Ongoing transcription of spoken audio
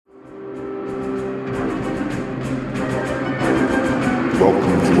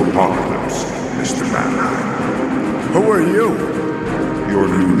apocalypse, Mr. Mannheim. Who are you? Your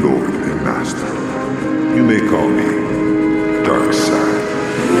new lord and master. You may call me Darkseid.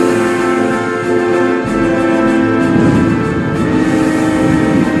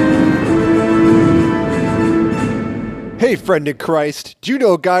 Hey, friend in Christ, do you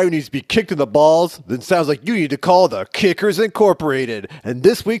know a guy who needs to be kicked in the balls? Then sounds like you need to call the Kickers Incorporated. And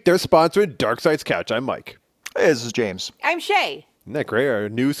this week they're sponsoring Darkside's Couch. I'm Mike. Hey, this is James. I'm Shay. Isn't that great? Our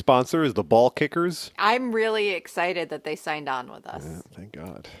new sponsor is the Ball Kickers. I'm really excited that they signed on with us. Yeah, thank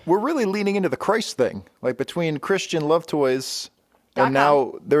God. We're really leaning into the Christ thing, like between Christian Love Toys and .com.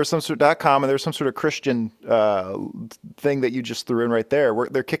 now there's some sort of .com and there's some sort of Christian thing that you just threw in right there.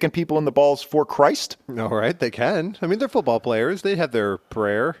 They're kicking people in the balls for Christ. All right, they can. I mean, they're football players. They have their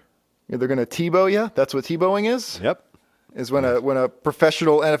prayer. They're going to Tebow you. That's what Tebowing is. Yep. Is when a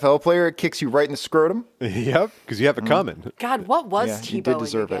professional NFL player kicks you right in the scrotum. Yep, because you have it coming. God, what was Yeah, you did Tebowing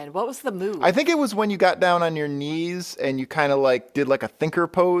deserve again? it. What was the move? I think it was when you got down on your knees and you kind of like did like a thinker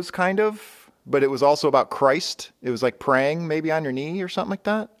pose, kind of. But it was also about Christ. It was like praying maybe on your knee or something like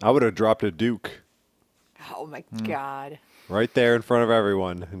that. I would have dropped a Duke Oh my God. right there in front of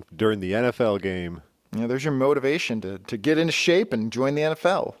everyone during the NFL game. Yeah, there's your motivation to get into shape and join the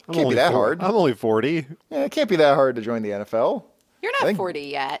NFL. I'm Can't be only that 40 hard. I'm only 40. Yeah, it can't be that hard to join the NFL. You're I not think- 40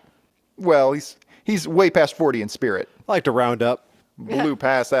 yet. Well, he's way past 40 in spirit. I like to round up. Blew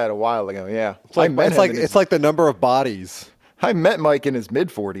past that a while ago. Yeah, It's like, him in his- it's like the number of bodies. I met Mike in his mid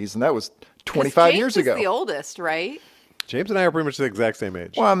 40s, and that was 'Cause 25 James years is ago. the oldest, right? James and I are pretty much the exact same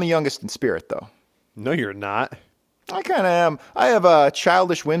age. Well, I'm the youngest in spirit, though. No, you're not. I kind of am. I have a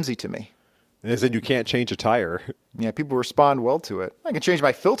childish whimsy to me. As in, you can't change a tire. Yeah, people respond well to it. I can change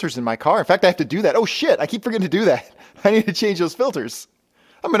my filters in my car. In fact, I have to do that. Oh shit! I keep forgetting to do that. I need to change those filters.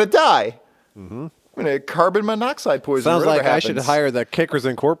 I'm gonna die. I'm gonna carbon monoxide poison. Sounds whatever like I should happens. hire the Kickers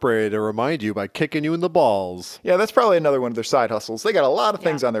Incorporated to remind you by kicking you in the balls. Yeah, that's probably another one of their side hustles. They got a lot of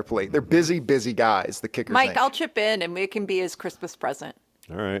things on their plate. They're busy, busy guys. The Kickers. Mike, Inc. I'll chip in and it can be his Christmas present.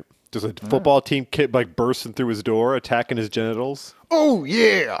 All right. Does a football team kid like bursting through his door, attacking his genitals? Oh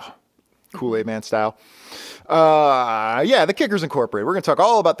yeah, Kool-Aid Man style. Yeah, the Kickers Incorporated. We're gonna talk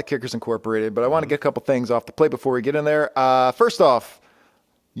all about the Kickers Incorporated, but I want to get a couple things off the plate before we get in there. First off,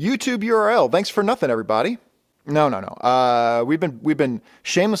 YouTube URL. Thanks for nothing, everybody. No. We've been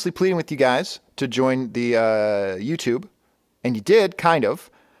shamelessly pleading with you guys to join the YouTube, and you did kind of.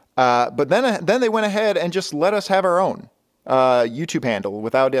 But then they went ahead and just let us have our own YouTube handle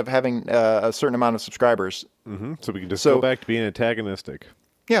without having a certain amount of subscribers. So we can just So- go back to being antagonistic.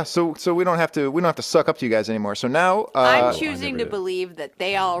 Yeah, so we don't have to suck up to you guys anymore. So now I'm choosing never to did. believe that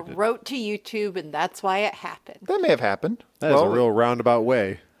they all wrote to YouTube and that's why it happened. that may have happened. That is a real roundabout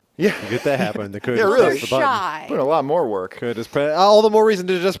way Yeah. to get that happen. They could Yeah, just really. They're press the button. shy. Put a lot more work. Could just press all the more reason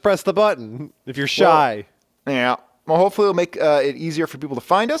to just press the button if you're shy. Yeah. Well, hopefully it'll make it easier for people to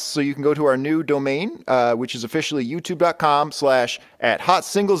find us, so you can go to our new domain, which is officially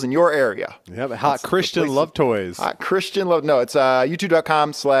youtube.com/@hotsingles in your area. Yep, hot Christian place love toys. Christian love. No, it's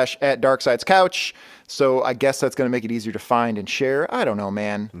youtube.com/@darkside'scouch. So I guess that's going to make it easier to find and share. I don't know,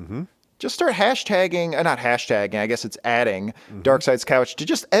 man. Just start hashtagging, not hashtagging, I guess it's adding Dark Side's Couch to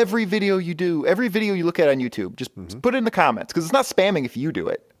just every video you do, every video you look at on YouTube. Just put it in the comments, because it's not spamming if you do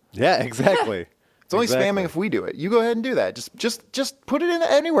it. Yeah, exactly. It's only spamming if we do it. You go ahead and do that. Just put it in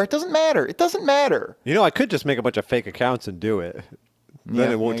anywhere. It doesn't matter. It doesn't matter. You know, I could just make a bunch of fake accounts and do it. Then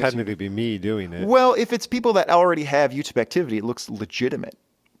Yeah, it won't I guess you technically be me doing it. Well, if it's people that already have YouTube activity, it looks legitimate.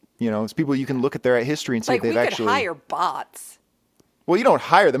 You know, it's people you can look at their history and say Like we they've could actually. hire bots. Well, you don't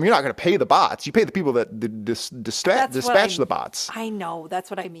hire them. You're not going to pay the bots. You pay the people that That's dispatch what the bots. I know.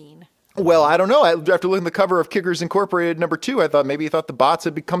 That's what I mean. Well, I don't know. After looking at the cover of Kickers Incorporated #2, I thought maybe you thought the bots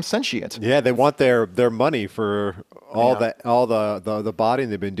had become sentient. Yeah, they want their money for all the botting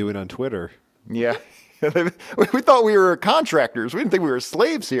they've been doing on Twitter. Yeah. We thought we were contractors. We didn't think we were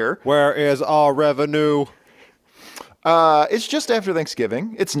slaves here. Where is our revenue? It's just after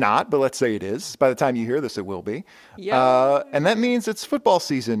Thanksgiving. It's not, but let's say it is. By the time you hear this, it will be. Yeah. And that means it's football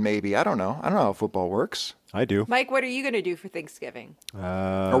season, maybe. I don't know. I don't know how football works. I do. Mike, what are you going to do for Thanksgiving?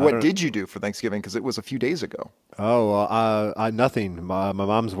 Or what did you do for Thanksgiving? Because it was a few days ago. Nothing. My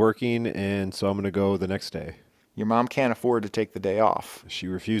mom's working, and so I'm going to go the next day. Your mom can't afford to take the day off. She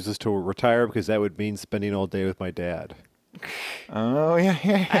refuses to retire because that would mean spending all day with my dad. Oh,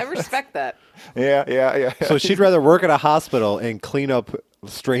 yeah. I respect that. Yeah. So she'd rather work at a hospital and clean up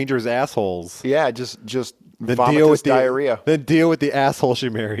strangers' assholes. Yeah, just vomitous diarrhea. Then deal with the asshole she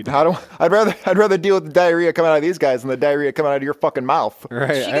married. I'd rather deal with the diarrhea coming out of these guys than the diarrhea coming out of your fucking mouth.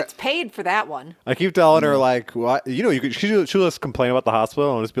 Right. She gets paid for that one. I keep telling her like, well, you could. She'll just complain about the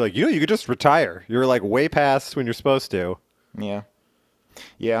hospital and just be like, you could just retire. You're like way past when you're supposed to. Yeah.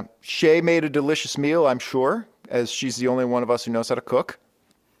 Yeah. Shay made a delicious meal, I'm sure, as she's the only one of us who knows how to cook.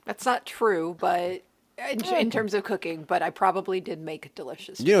 That's not true, but in terms of cooking, but I probably did make a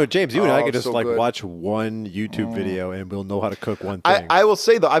delicious. James, you and I could just so like good. watch one YouTube video and we'll know how to cook one thing. I will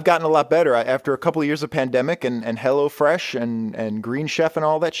say, though, I've gotten a lot better. After a couple of years of pandemic and HelloFresh and Green Chef and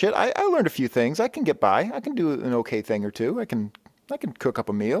all that shit, I learned a few things. I can get by. I can do an okay thing or two. I can cook up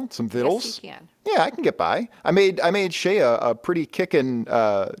a meal, some vittles. Yes, you can. Yeah, I can get by. I made Shay a pretty kickin'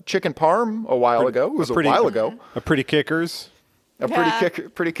 chicken parm a while ago. It was a while ago. A pretty kickers.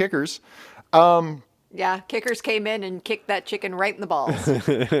 Pretty kickers. Yeah, kickers came in and kicked that chicken right in the balls.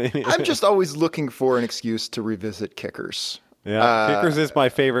 I'm just always looking for an excuse to revisit Kickers. Yeah, Kickers is my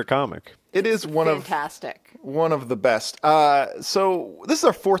favorite comic. It is Fantastic. one of the best. So this is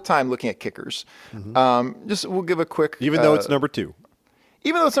our fourth time looking at Kickers. We'll give a quick, Even though it's number 2.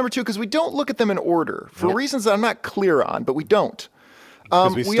 even though it's number 2, because we don't look at them in order for reasons that I'm not clear on, but we don't.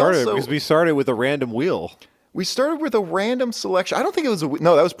 Because we started with a random wheel. We started with a random selection. I don't think it was that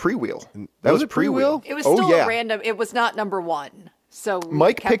was pre-wheel. That Was it pre-wheel? It was still a random. It was not number 1. So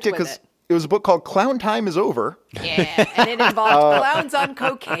Mike kept picked it with because it was a book called Clown Time is Over. Yeah, and it involved clowns on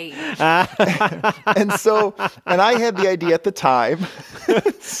cocaine. And I had the idea at the time.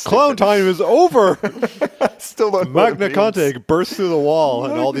 Clown time is over. Still don't know what it Magna means. Conte bursts through the wall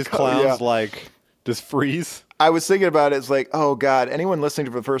and all these clowns yeah. like just freeze. I was thinking about it. It's like, oh God, anyone listening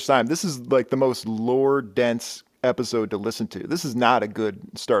to it for the first time, this is like the most lore-dense episode to listen to. This is not a good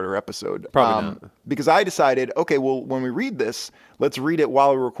starter episode. Probably not. Because I decided, okay, well, when we read this, let's read it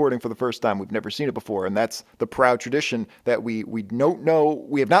while we're recording for the first time. We've never seen it before. And that's the proud tradition that we don't know.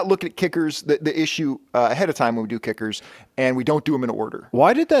 We have not looked at Kickers, the issue ahead of time when we do Kickers, and we don't do them in order.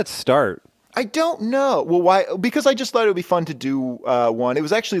 Why did that start? I don't know. Well, why? Because I just thought it would be fun to do one. It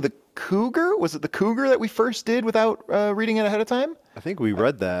was actually the Cougar. Was it the Cougar that we first did without reading it ahead of time? I think we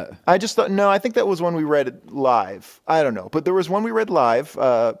read that. I just thought, no, I think that was one we read live. I don't know. But there was one we read live,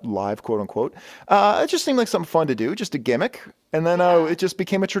 quote unquote. It just seemed like something fun to do, just a gimmick. And then it just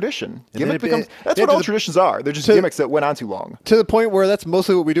became a tradition. That's what all traditions are. They're just gimmicks that went on too long. To the point where that's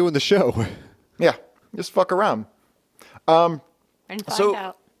mostly what we do in the show. Yeah, just fuck around. And find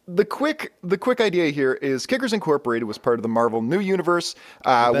out. The quick idea here is Kickers Incorporated was part of the Marvel New Universe,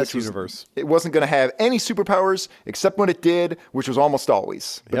 it wasn't going to have any superpowers except when it did, which was almost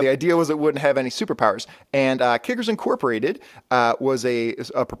always. But the idea was it wouldn't have any superpowers. And Kickers Incorporated was a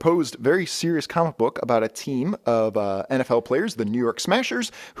proposed very serious comic book about a team of NFL players, the New York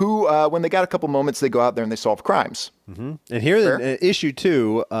Smashers, who when they got a couple moments, they go out there and they solve crimes. Mm-hmm. And here in issue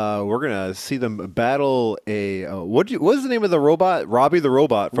 2, we're gonna see them battle a what is the name of the robot? Robbie the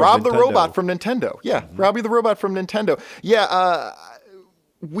Robot. Rob the Robot from Nintendo. Yeah, Robbie the Robot from Nintendo. Yeah.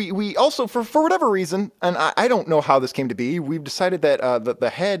 We also for whatever reason, and I don't know how this came to be, we've decided that the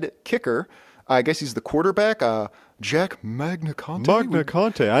head kicker, I guess he's the quarterback, Jack Magna Conte. Magna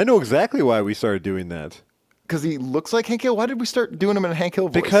Conte. I know exactly why we started doing that. Because he looks like Hank Hill. Why did we start doing him in a Hank Hill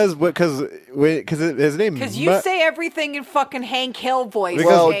voice? Because his name. Because you say everything in fucking Hank Hill voice.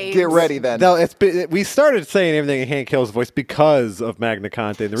 Well, James. get ready then. No, we started saying everything in Hank Hill's voice because of Magna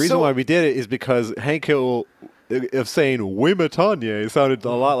Conte. The reason why we did it is because Hank Hill of saying Wimatanye sounded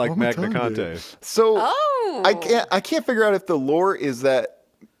a lot like Magna Conte. So I can't figure out if the lore is that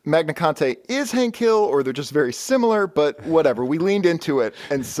Magna Conte is Hank Hill or they're just very similar, but whatever. We leaned into it.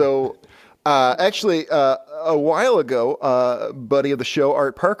 And so actually, a while ago, buddy of the show,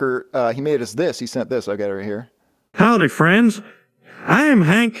 Art Parker, he made us this. He sent this. I got it right here. Howdy, friends. I am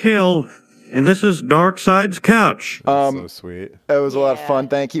Hank Hill, and this is Darkseid's Couch. So sweet. It was a lot of fun.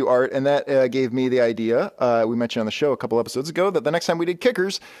 Thank you, Art. And that gave me the idea, we mentioned on the show a couple episodes ago, that the next time we did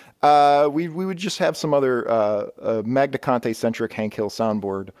Kickers, we would just have some other Magna Conte-centric Hank Hill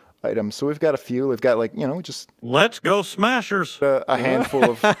soundboard items. So we've got a few. We've got Let's go Smashers. a handful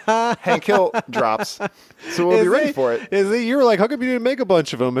of Hank Hill drops. So we'll be ready for it. You were like, how come you didn't make a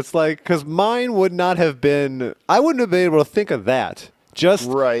bunch of them? It's like, because mine would not have been, I wouldn't have been able to think of that. Just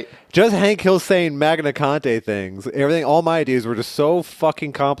Hank Hill saying Magna Conte things. Everything, all my ideas were just so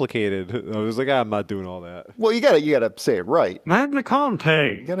fucking complicated. I was like, I'm not doing all that. Well, you gotta say it right. Magna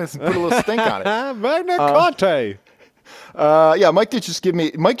Conte. You gotta put a little stink on it. Magna Conte. Mike just gave me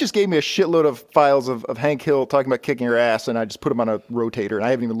a shitload of files of Hank Hill talking about kicking your ass, and I just put them on a rotator, and I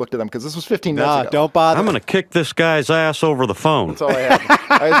haven't even looked at them because this was 15 minutes ago. Don't bother. I'm going to kick this guy's ass over the phone. That's all I have.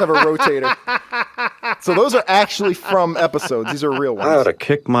 I just have a rotator. So those are actually from episodes. These are real I ought ones. to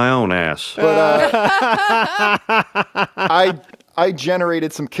kick my own ass. But I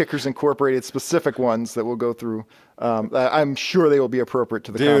generated some Kickers Incorporated specific ones that we'll go through. I'm sure they will be appropriate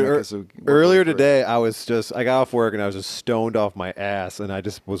to the comic. Earlier today, I got off work and I was just stoned off my ass, and I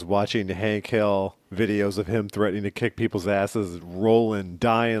just was watching Hank Hill videos of him threatening to kick people's asses, rolling,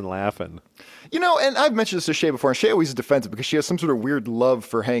 dying, laughing. You know, and I've mentioned this to Shay before, and Shay always defends it because she has some sort of weird love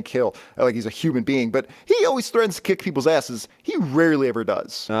for Hank Hill, like he's a human being, but he always threatens to kick people's asses. He rarely ever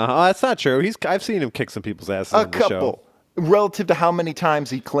does. That's not true. I've seen him kick some people's asses on the show. A couple. Relative to how many times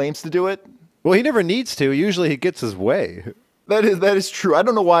he claims to do it. Well, he never needs to. Usually he gets his way. That is true. I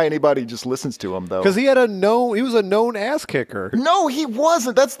don't know why anybody just listens to him, though. Because he was a known ass kicker. No, he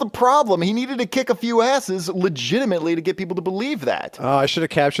wasn't. That's the problem. He needed to kick a few asses legitimately to get people to believe that. Oh, I should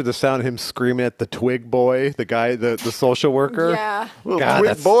have captured the sound of him screaming at the twig boy, the guy, the social worker. Yeah. Little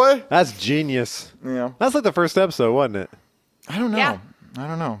twig boy? That's genius. Yeah. That's like the first episode, wasn't it? I don't know. Yeah. I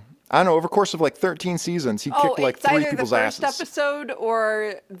don't know. Over the course of like 13 seasons, he kicked like 3 people's asses. It's either the first episode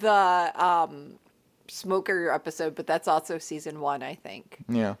or the Smoker episode, but that's also season 1, I think.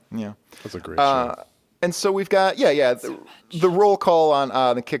 Yeah. That's a great show. And so we've got, the roll call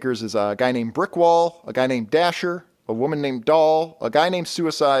on the kickers is a guy named Brickwall, a guy named Dasher, a woman named Doll, a guy named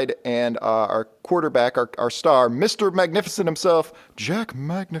Suicide, and our quarterback, our star, Mr. Magnificent himself, Jack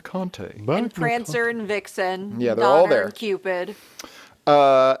Magnaconte. And Prancer and Vixen. Yeah, they're all Donner there. And Cupid.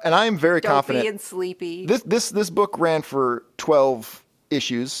 And I am very Dopey confident. and Sleepy. This book ran for 12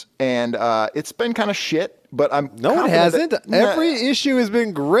 issues, and it's been kind of shit. But No, it hasn't. Every issue has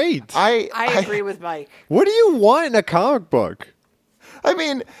been great. I agree with Mike. What do you want in a comic book? I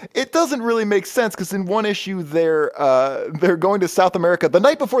mean, it doesn't really make sense because in one issue they're going to South America the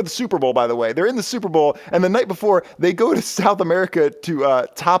night before the Super Bowl. By the way, they're in the Super Bowl, and the night before they go to South America to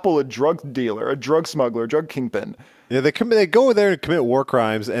topple a drug dealer, a drug smuggler, a drug kingpin. Yeah, they go there and commit war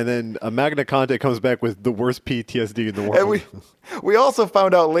crimes, and then Magna Conte comes back with the worst PTSD in the world. And we also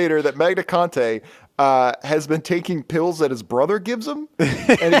found out later that Magna Conte has been taking pills that his brother gives him,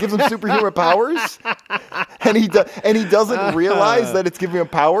 and it gives him superhuman powers, and he doesn't realize that it's giving him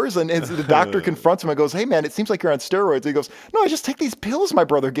powers. And the doctor confronts him and goes, "Hey man, it seems like you're on steroids." And he goes, "No, I just take these pills my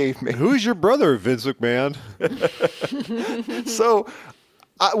brother gave me." Who's your brother, Vince McMahon? So.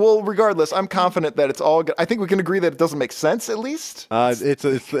 Well, regardless, I'm confident that it's all good. I think we can agree that it doesn't make sense, at least. It's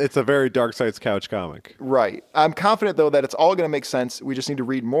a very Dark Side's Couch comic. Right. I'm confident, though, that it's all going to make sense. We just need to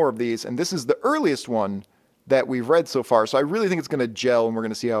read more of these. And this is the earliest one that we've read so far. So I really think it's going to gel, and we're going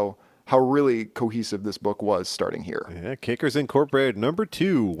to see how really cohesive this book was starting here. Yeah, Kickers Incorporated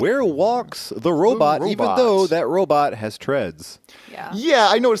 #2. Where walks the robot, even though that robot has treads? Yeah,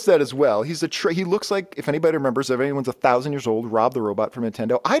 I noticed that as well. He looks like, if anybody remembers, if anyone's 1,000 years old, Rob the Robot from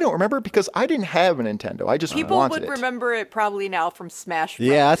Nintendo. I don't remember because I didn't have a Nintendo. I just People wanted would it. remember it probably now from Smash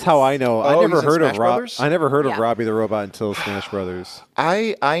Brothers. Yeah, that's how I know. Oh, I never heard of Brothers? I never heard of Robbie the Robot until Smash Brothers.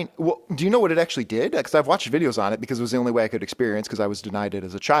 Well, do you know what it actually did? Because I've watched videos on it because it was the only way I could experience because I was denied it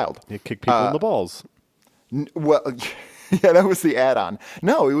as a child. It kicked people in the balls. Well, yeah, that was the add-on.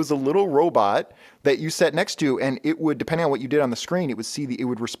 No, it was a little robot that you sat next to, and it would, depending on what you did on the screen, it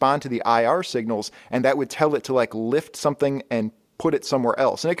would respond to the IR signals, and that would tell it to like lift something and put it somewhere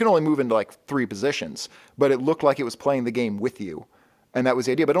else. And it could only move into like 3 positions, but it looked like it was playing the game with you, and that was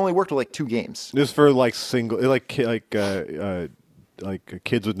the idea. But it only worked with like 2 games. It was for like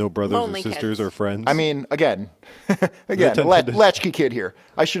kids with no brothers Lonely or sisters kids. or friends. I mean, again, latchkey kid here.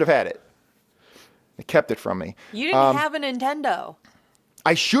 I should have had it. They kept it from me. You didn't have a Nintendo.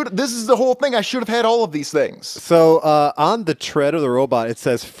 I should. This is the whole thing. I should have had all of these things. So on the tread of the robot, it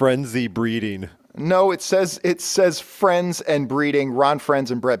says frenzy breeding. No, it says Friends and Breeding. Ron Friends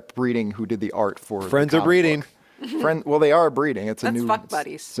and Brett Breeding, who did the art for Friends the are comic breeding. book. Well, they are breeding. It's That's a new fuck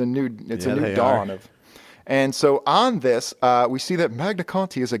buddies. It's a new they dawn are. of. And so on this, we see that Magna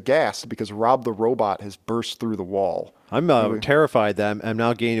Conti is aghast because Rob the Robot has burst through the wall. I'm terrified that I'm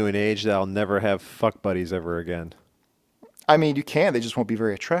now getting to an age that I'll never have fuck buddies ever again. I mean, you can. They just won't be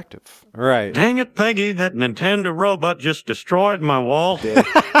very attractive. Right. Dang it, Peggy, that Nintendo robot just destroyed my wall. Damn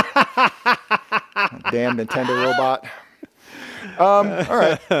Nintendo robot. All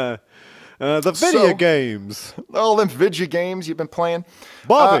right. The video games. All them video games you've been playing.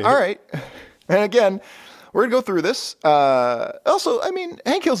 Bobby. All right. And again, we're going to go through this. Also, I mean,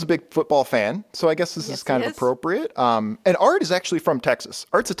 Hank Hill's a big football fan, so I guess this is kind of appropriate. And Art is actually from Texas.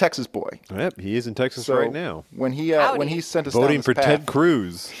 Art's a Texas boy. Yep, he is in Texas So right now. When he sent us Voting down for this Ted path,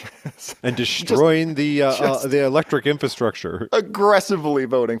 Cruz and destroying the electric infrastructure. aggressively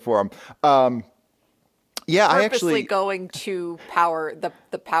voting for him. Yeah, I Purposely actually going to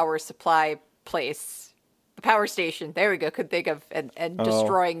the power supply place Power station. There we go. Could think of and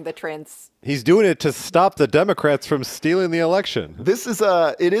destroying the trans. He's doing it to stop the Democrats from stealing the election. This is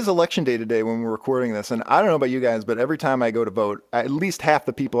it is election day today when we're recording this, and I don't know about you guys, but every time I go to vote, at least half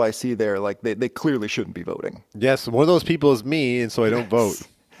the people I see there, like they clearly shouldn't be voting. Yes, one of those people is me, and so I don't vote.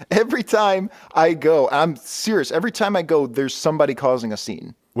 Every time I go, I'm serious. Every time I go, there's somebody causing a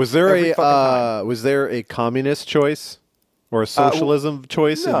scene. Was there a communist choice or a socialism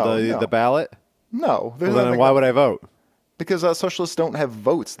choice in the ballot? No. Well, then why would I vote? Because socialists don't have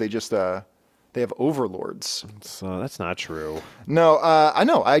votes. They just they have overlords. So that's not true. No, I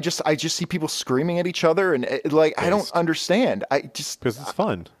know. I just see people screaming at each other, and I don't understand. Because it's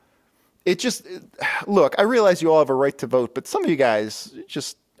fun. Look. I realize you all have a right to vote, but some of you guys need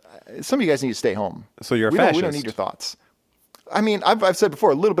to stay home. So you're a fascist. We don't need your thoughts. I mean, I've said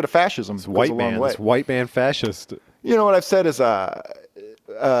before, a little bit of fascism goes a long way. It's white man fascist. You know what I've said is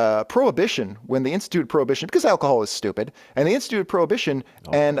prohibition, when they instituted prohibition, because alcohol is stupid, and they instituted prohibition,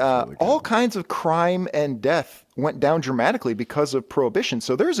 and really all kinds of crime and death went down dramatically because of prohibition.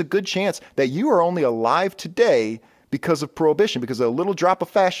 So there's a good chance that you are only alive today because of prohibition, because of a little drop of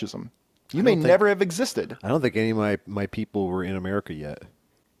fascism. You may never have existed. I don't think any of my people were in America yet.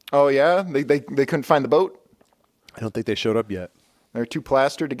 Oh, yeah? They couldn't find the boat? I don't think they showed up yet. They're too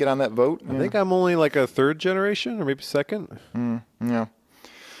plastered to get on that boat? I think I'm only like a third generation or maybe second. Yeah.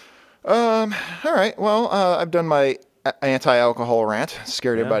 All right. Well, I've done my anti-alcohol rant.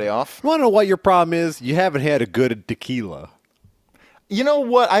 Scared everybody off. You want to know what your problem is? You haven't had a good tequila. You know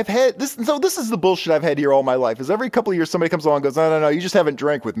what? I've had this. So this is the bullshit I've had here all my life. Is every couple of years somebody comes along and goes, no, you just haven't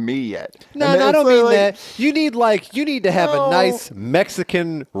drank with me yet. No, I don't mean that. You need to have a nice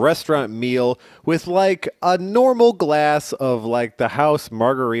Mexican restaurant meal with like a normal glass of like the house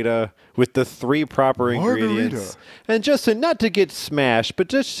margarita with the 3 proper ingredients, and just not to get smashed, but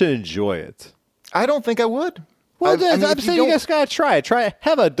just to enjoy it. I don't think I would. Well, I'm saying you guys gotta try it.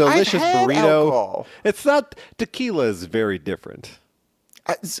 Have a delicious burrito. Alcohol. It's not tequila is very different.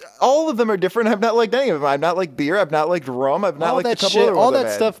 All of them are different. I've not liked any of them. I've not liked beer. I've not liked rum. I've not liked a couple other ones. All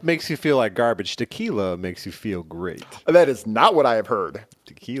that stuff makes you feel like garbage. Tequila makes you feel great. That is not what I have heard.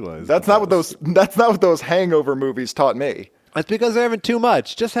 Tequila is. That's not what those hangover movies taught me. That's because they're having too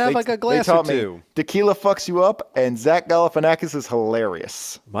much. Just have like a glass or two. Tequila fucks you up, and Zach Galifianakis is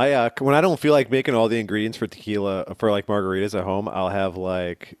hilarious. When I don't feel like making all the ingredients for tequila for like margaritas at home, I'll have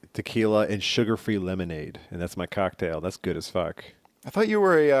like tequila and sugar-free lemonade, and that's my cocktail. That's good as fuck. I thought you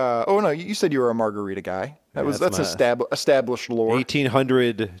were you said you were a margarita guy. That's established lore.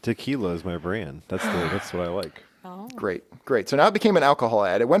 1800 tequila is my brand. That's what I like. Oh. Great. So now it became an alcohol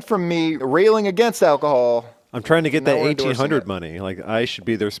ad. It went from me railing against alcohol. I'm trying to get that 1800 money. Like I should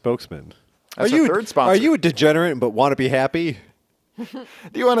be their spokesman. That's our third sponsor. Are you a degenerate but want to be happy? Do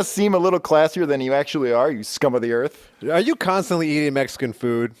you want to seem a little classier than you actually are, you scum of the earth? Are you constantly eating Mexican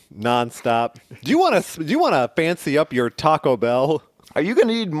food nonstop? Do you want to fancy up your Taco Bell? Are you going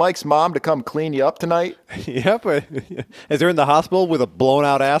to need Mike's mom to come clean you up tonight? Yep. Is there in the hospital with a blown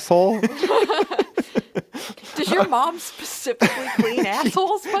out asshole? Does your mom specifically clean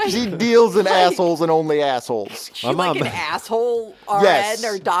assholes, Mike? She deals in assholes and only assholes. She like an asshole RN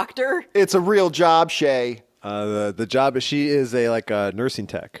or doctor? It's a real job, Shay. The job she is a nursing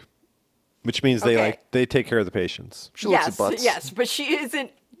tech, which means they take care of the patients. She looks at butts. Yes, but she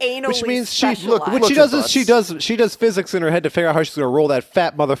isn't anally Which means specialized. what she does is she does physics in her head to figure out how she's going to roll that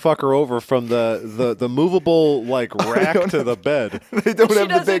fat motherfucker over from the movable like rack to the bed. They don't she have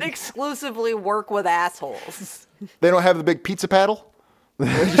doesn't the big exclusively work with assholes. They don't have the big pizza paddle.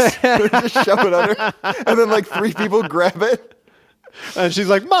 Just shove it under, and then like 3 people grab it, and she's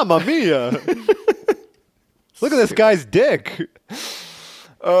like, "Mamma mia! Look at this guy's dick."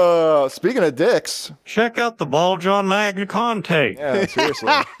 Speaking of dicks, check out the bulge on Magna Conte. Yeah,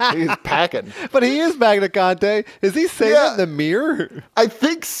 seriously, he's packing. But he is Magna Conte. Is he saying that in the mirror? I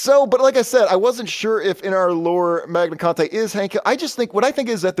think so, but like I said, I wasn't sure if in our lore Magna Conte is Hank Hill. I just think what I think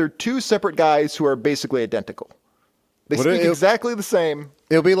is that they're 2 separate guys who are basically identical. They speak exactly the same.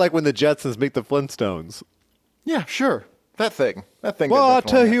 It'll be like when the Jetsons meet the Flintstones. Yeah, sure. That thing. Well, I'll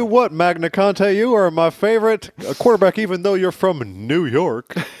tell you what, Magna Conte, you are my favorite quarterback, even though you're from New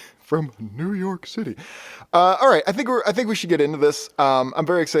York. From New York City. All right, I think we should get into this. I'm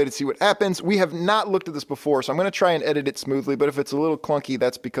very excited to see what happens. We have not looked at this before, so I'm going to try and edit it smoothly. But if it's a little clunky,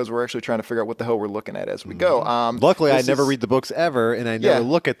 that's because we're actually trying to figure out what the hell we're looking at as we go. Luckily, I never read the books ever, and I never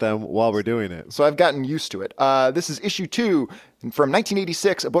look at them while we're doing it. So I've gotten used to it. This is issue 2, And from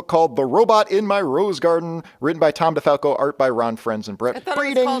 1986, a book called The Robot in My Rose Garden, written by Tom DeFalco, art by Ron Frenz and Brett I thought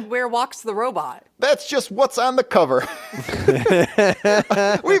Breeding. it was called Where Walks the Robot. That's just what's on the cover.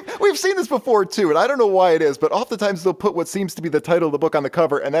 we've seen this before too, and I don't know why it is, but oftentimes they'll put what seems to be the title of the book on the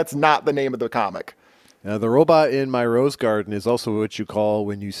cover, and that's not the name of the comic. The robot in my rose garden is also what you call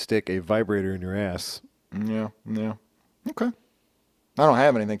when you stick a vibrator in your ass. Yeah. Okay. I don't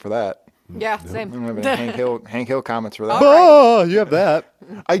have anything for that. Yeah, same. I don't have any Hank Hill comments for that. Oh, you have that.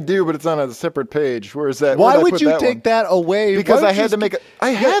 I do, but it's on a separate page. Where is that? Why Where'd I would put you that take one? that away? Because Why I don't you had to make it. I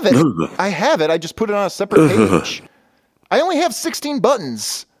have it. I have it. I just put it on a separate page. I only have 16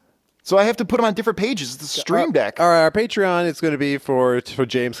 buttons, so I have to put them on different pages. It's the Stream Deck. All right, our Patreon is going to be for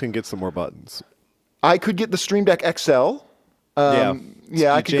James can get some more buttons. I could get the Stream Deck XL.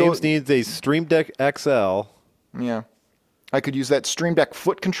 Yeah, I could James go. needs a Stream Deck XL. Yeah. I could use that Stream Deck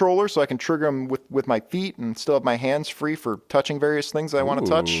foot controller so I can trigger them with my feet and still have my hands free for touching various things I want to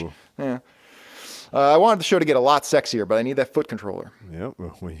touch. Ooh. Yeah. I wanted the show to get a lot sexier, but I need that foot controller. Yep.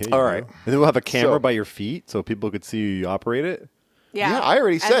 All right. And then we'll have a camera So- by your feet so people could see you operate it. Yeah, I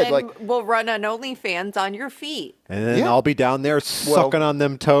already said, and then we'll run an OnlyFans on your feet. And then Yeah. I'll be down there sucking on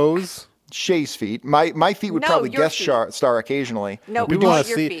them toes. Shay's feet. My feet would No, probably your guest feet. star occasionally. No, We not want to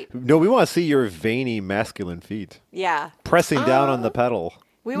your see. feet. No, we want to see your veiny masculine feet Yeah, pressing down on the pedal.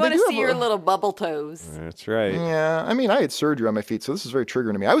 we They want to do see have your a- little bubble toes. That's right. Yeah, I mean, I had surgery on my feet, so this is very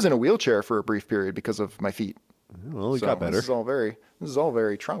triggering to me. I was in a wheelchair for a brief period because of my feet. Well, you So got better. This is all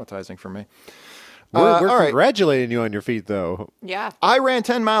very traumatizing for me. We're all right. congratulating you on your feet, though. Yeah, I ran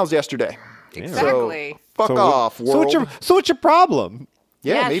 10 miles yesterday. exactly. Fuck So off, world. So what's your problem?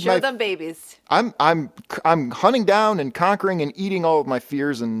 Yeah, made show my- them babies. I'm hunting down and conquering and eating all of my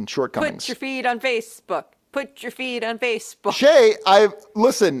fears and shortcomings. Put your feet on Facebook. Put your feet on Facebook. Shay,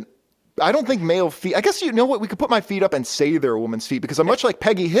 listen. I don't think male feet. I guess you know what? We could put my feet up and say they're a woman's feet because I'm much like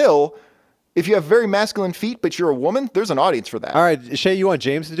Peggy Hill. If you have very masculine feet, but you're a woman, there's an audience for that. All right, Shay, you want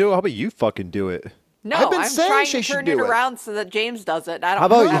James to do it? How about you fucking do it? No, I've been I'm saying trying she to should turn do it it. around so that James does it. I don't How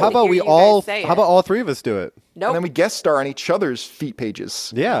about have how to about hear we you all guys say how it. about all three of us do it? Nope. And then we guest star on each other's feet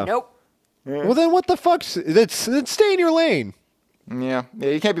pages. Yeah. Nope. Well, then what the fuck? Then stay in your lane. Yeah.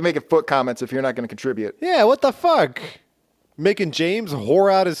 You can't be making foot comments if you're not going to contribute. Yeah. What the fuck? Making James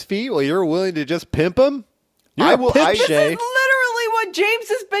whore out his feet while you're willing to just pimp him? You're I a will- pimp, I- This Shay. is literally what James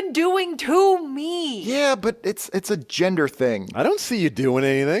has been doing to me. Yeah, but it's a gender thing. I don't see you doing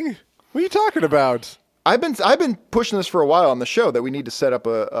anything. What are you talking about? I've been pushing this for a while on the show that we need to set up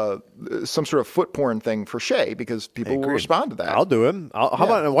some sort of foot porn thing for Shay because people will respond to that. I'll do him. How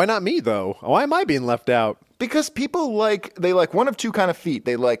about why not me though? Why am I being left out? Because people they like one of two kind of feet.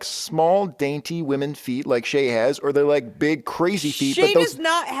 They like small, dainty women feet like Shay has, or they like big, crazy feet. Shay but those does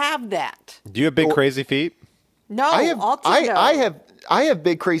not have that. Do you have big crazy feet? No, I have I'll I have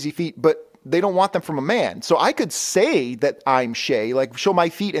big, crazy feet, but they don't want them from a man. So I could say that I'm Shay, like show my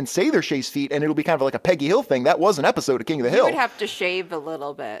feet and say they're Shay's feet, and it'll be kind of like a Peggy Hill thing. That was an episode of King of the You Hill. would have to shave a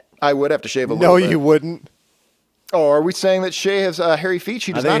little bit. I would have to shave a little No, bit. you wouldn't. Oh, are we saying that Shay has hairy feet?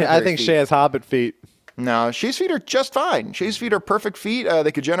 She does not have I hairy think feet. Shay has hobbit feet. No, Shay's feet are just fine. Shay's feet are perfect feet.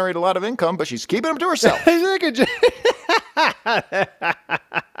 They could generate a lot of income, but she's keeping them to herself.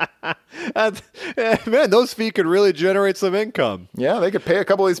 Man, those feet could really generate some income. Yeah, they could pay a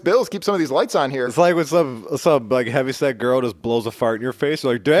couple of these bills, keep some of these lights on here. It's like when some like heavyset girl just blows a fart in your face.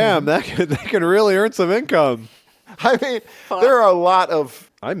 You're like, damn, that can really earn some income. I mean, there are a lot of.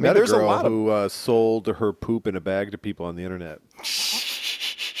 I met there's a girl lot of. who sold her poop in a bag to people on the internet.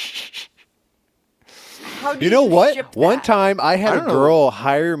 How do You know what? ship One that? time I had I a don't know. girl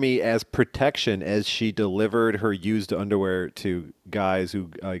hire me as protection as she delivered her used underwear to guys who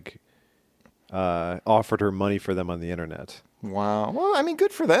offered her money for them on the internet. Wow. Well, I mean,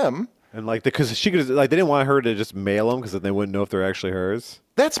 good for them. And because she could they didn't want her to just mail them because then they wouldn't know if they're actually hers.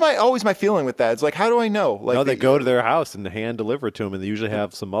 That's always my feeling with that. It's like, how do I know? Like, No, they go to their house and hand deliver it to them, and they usually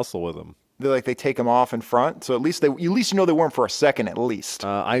have some muscle with them. they take them off in front, so at least you know they weren't for a second at least.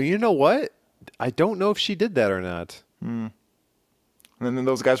 You know what? I don't know if she did that or not. And then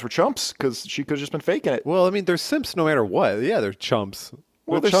those guys were chumps because she could have just been faking it. Well, I mean, they're simps no matter what. Yeah, they're chumps.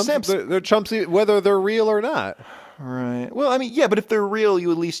 Well, they're chumps. simps. They're chumps whether they're real or not. Right. Well, I mean, yeah, but if they're real,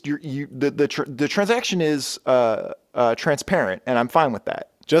 you at least the transaction is transparent, and I'm fine with that.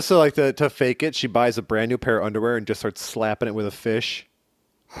 Just so to fake it, she buys a brand new pair of underwear and just starts slapping it with a fish.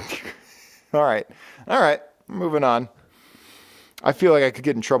 All right. Moving on. I feel like I could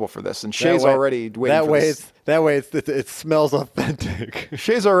get in trouble for this, and Shay's That way- already waiting That for way, this. it smells authentic.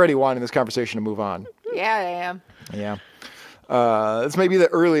 Shay's already wanting this conversation to move on. Yeah, I am. Yeah. This may be the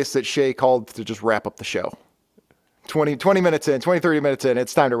earliest that Shay called to just wrap up the show. 20 minutes in, 30 minutes in,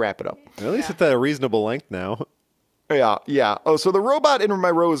 it's time to wrap it up. At least it's at a reasonable length now. Yeah. Oh, so the robot in my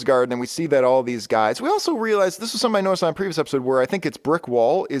rose garden, and we see that all these guys. We also realized, this was something I noticed on a previous episode, where I think it's Brick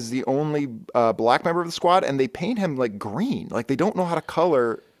Wall is the only black member of the squad, and they paint him like green. Like they don't know how to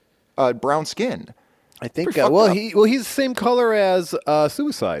color brown skin. I think. Pretty fucked up. He's the same color as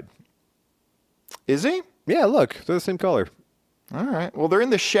Suicide. Is he? Yeah, look, they're the same color. All right. Well, they're in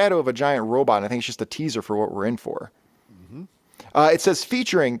the shadow of a giant robot, and I think it's just a teaser for what we're in for. It says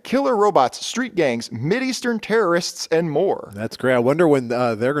featuring killer robots, street gangs, Mideastern terrorists, and more. That's great. I wonder when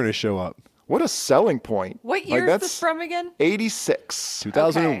they're going to show up. What a selling point. What year is this from again? 86.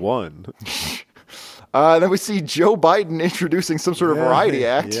 2001. Then we see Joe Biden introducing some sort of variety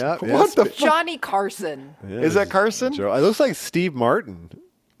act. Yeah, What the fuck? Johnny Carson. Is that Carson? Joe. It looks like Steve Martin.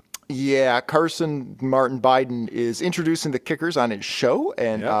 Yeah, Carson Martin Biden is introducing the kickers on his show.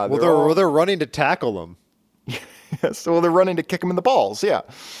 And Yeah. They're running to tackle them. so they're running to kick him in the balls, yeah.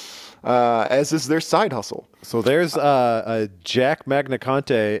 As is their side hustle. So there's Jack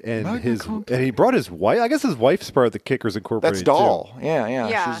Magnaconte and he brought his wife. I guess his wife's part of the Kickers Incorporated. That's Doll. too.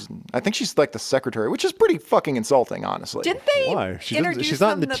 Yeah. I think she's like the secretary, which is pretty fucking insulting, honestly. Didn't they Why? introduce She's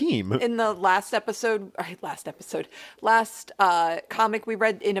not in them the team. in the last comic we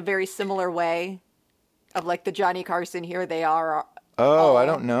read in a very similar way of like the Johnny Carson, here they are. Oh, I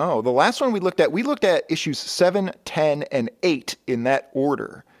don't know. The last one we looked at issues 7, 10, and 8 in that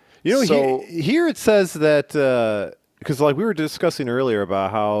order. You know, so, here it says that because like we were discussing earlier about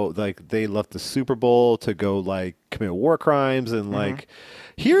how like they left the Super Bowl to go like commit war crimes and like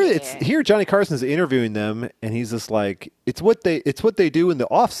here Johnny Carson's interviewing them and he's just like it's what they do in the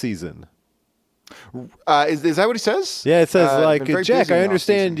off season. is that what he says? Yeah, it says Been like very Jack, busy in I the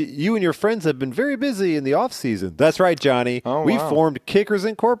understand off-season. you and your friends have been very busy in the off season. That's right, Johnny. Oh, we wow. formed Kickers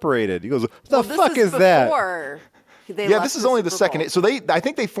Incorporated. He goes, "What the Well, fuck this is that?" before they Yeah, left this is only the Super second. Bowl. So I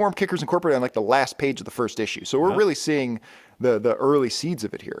think they formed Kickers Incorporated on like the last page of the first issue. So we're really seeing the early seeds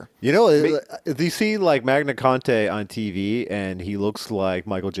of it here. You know, do you see like Magna Conte on TV and he looks like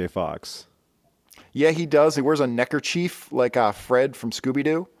Michael J. Fox? Yeah, he does. He wears a neckerchief like Fred from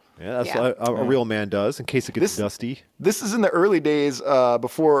Scooby-Doo. Yeah, that's Yeah. a real man does in case it gets dusty. This is in the early days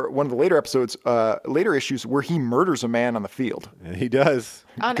before one of the later episodes, later issues where he murders a man on the field And he does.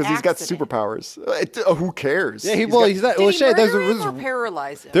 On because he's got accident. superpowers. Who cares? Yeah, he's not. Did Well, he Shay, murder him or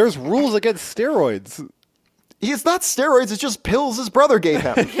paralyze him? there's rules against steroids. He's not steroids. It's just pills his brother gave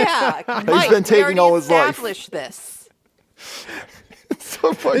him. Yeah, He's been taking all his life. Established this.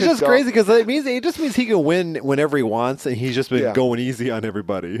 So fucking It's just dumb. crazy because it just means he can win whenever he wants, and he's just been Yeah. going easy on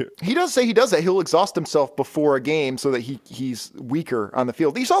everybody. He does say he does that. He'll exhaust himself before a game so that he's weaker on the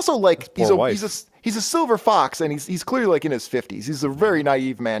field. He's also like he's poor a, wife. he's a silver fox, and he's clearly like in his 50s. He's a very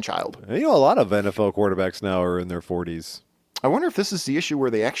naive man child. And you know, a lot of NFL quarterbacks now are in their 40s. I wonder if this is the issue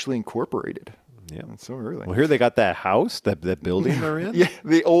where they actually incorporated. Yeah. It's so early. Well, here they got that house, that building they're in. Yeah,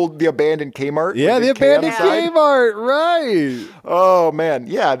 the abandoned Kmart. Yeah, with the K on abandoned side. Kmart, right? Oh man,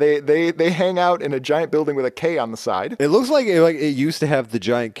 yeah, they hang out in a giant building with a K on the side. It looks like it used to have the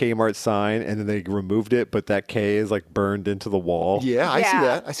giant Kmart sign, and then they removed it, but that K is like burned into the wall. Yeah, I see Yeah.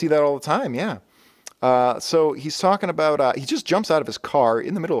 that. I see that all the time. Yeah. So he's talking about he just jumps out of his car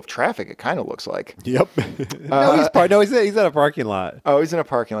in the middle of traffic. It kind of looks like. Yep. He's at a parking lot. Oh, he's in a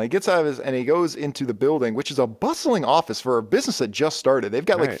parking lot. He gets out of his and he goes into the building, which is a bustling office for a business that just started. They've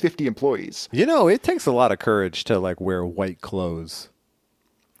got like Right. 50 employees. You know, it takes a lot of courage to like wear white clothes.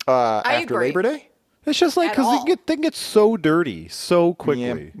 After agree. Labor Day. It's just like At because all. they get so dirty so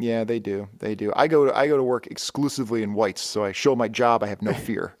quickly. Yeah, they do. They do. I go to work exclusively in whites, so I show my job I have no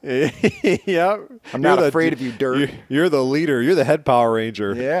fear. Yep. I'm not afraid of you, dirt. You're the leader. You're the head Power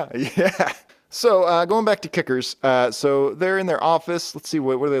Ranger. Yeah. So going back to kickers, so they're in their office. Let's see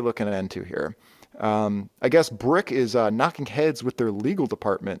what are they looking into here. I guess Brick is knocking heads with their legal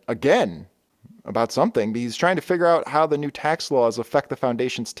department again about something. He's trying to figure out how the new tax laws affect the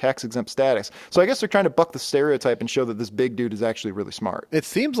foundation's tax-exempt status. So I guess they're trying to buck the stereotype and show that this big dude is actually really smart. It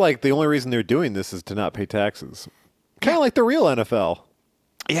seems like the only reason they're doing this is to not pay taxes. Kind of like the real NFL.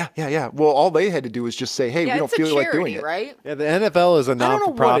 Yeah. Well, all they had to do was just say, hey, Yeah, we don't it's a feel like charity, doing it. right? Yeah, the NFL is a I don't know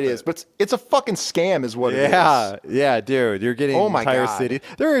non-for-profit. what it is, but it's a fucking scam is what it is. Yeah, dude. You're getting Oh my entire God. city.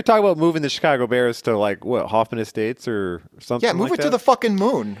 They're talking about moving the Chicago Bears to like what Hoffman Estates or something. Yeah, move like it to that. the fucking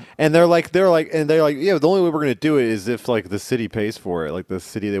moon. And they're like, yeah. The only way we're gonna do it is if like the city pays for it, like the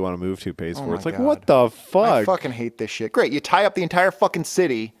city they want to move to pays for my it. It's like, God. what the fuck? I fucking hate this shit. Great, you tie up the entire fucking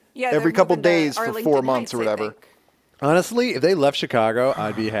city Yeah, every they're couple moving to days for Arlington 4 months Heights, or I whatever. think. Honestly, if they left Chicago,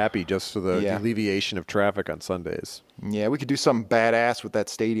 I'd be happy just for the Yeah. alleviation of traffic on Sundays. Yeah, we could do something badass with that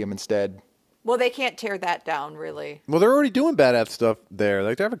stadium instead. Well, they can't tear that down, really. Well, they're already doing badass stuff there.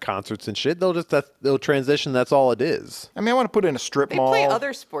 Like they're having concerts and shit. They'll transition. That's all it is. I mean, I want to put in a strip They mall. play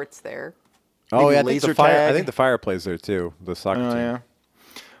other sports there. Oh Maybe yeah, I think laser the fire. tag. I think the Fire plays there too. The soccer team. Yeah.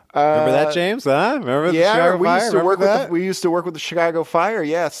 Remember that, James? Huh? Remember the Chicago we Fire? used to Remember work that? we used to work with the Chicago Fire.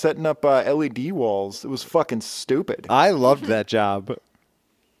 Yeah, setting up LED walls. It was fucking stupid. I loved that job.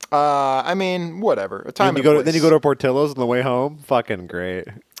 I mean, whatever. A time. Then and a you place. go to Portillo's on the way home. Fucking great.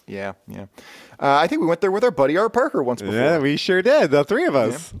 Yeah, yeah. I think we went there with our buddy Art Parker once before. Yeah, we sure did. The three of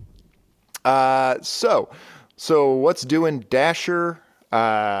us. So what's doing Dasher?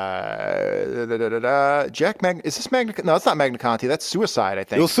 Jack Magna. Is this Magna? No, it's not Magna Conti. That's Suicide, I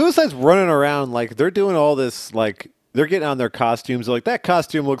think. Well, Suicide's running around like they're doing all this like. They're getting on their costumes. They're like, that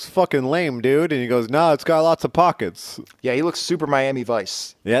costume looks fucking lame, dude. And he goes, no, it's got lots of pockets. Yeah, he looks super Miami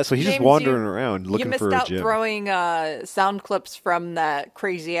Vice. Yeah, so he's just James, wandering around looking you for missed a out gym. throwing sound clips from that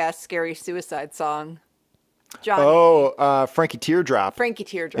crazy ass scary Suicide song. John. Oh, Frankie Teardrop. Frankie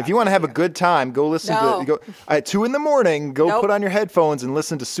Teardrop. If you want to have a good time, go listen No. to go at 2 a.m. Go Nope. put on your headphones and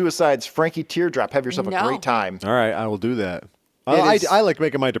listen to Suicide's Frankie Teardrop. Have yourself a No. great time, All right, I will do that. It is- I like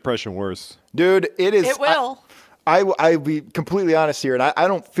making my depression worse. dude. It is. It will. I'll be completely honest here, and I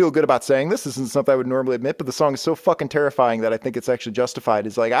don't feel good about saying this. This isn't something I would normally admit, but the song is so fucking terrifying that I think it's actually justified.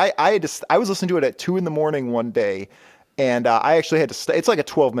 It's like I was listening to it at 2 a.m. one day, and I actually had to. It's like a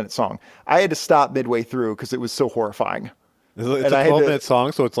 12-minute song. I had to stop midway through because it was so horrifying. It's And I a had to- 12-minute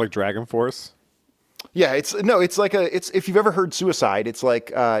song, so it's like Dragon Force. Yeah, it's like it's if you've ever heard Suicide, it's like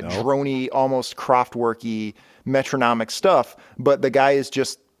droney, almost Kraftwerky, metronomic stuff, but the guy is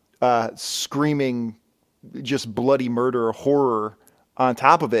just screaming just bloody murder horror on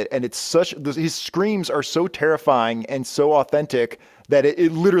top of it, and it's his screams are so terrifying and so authentic that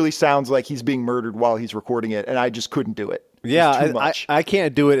it literally sounds like he's being murdered while he's recording it, and I just couldn't do it. Yeah, It's too much. I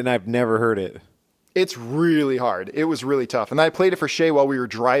can't do it, and I've never heard it. It's really hard. It was really tough, and I played it for Shay while we were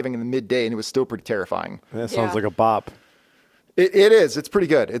driving in the midday, and it was still pretty terrifying. That sounds Yeah. like a bop. It is. It's pretty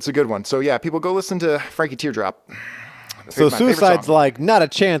good. It's a good one. So yeah, people go listen to Frankie Teardrop. So My favorite Suicide's song. like, not a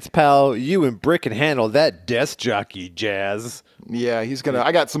chance, pal. You and Brick can handle that desk jockey jazz. Yeah, he's gonna.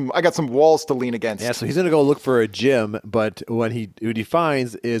 I got some walls to lean against. Yeah, so he's gonna go look for a gym, but what he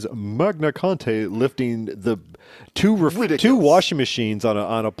finds is Magna Conte lifting the two Ridiculous. washing machines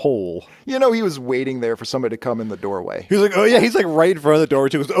on a pole. You know, he was waiting there for somebody to come in the doorway. He's like, oh yeah, he's like right in front of the door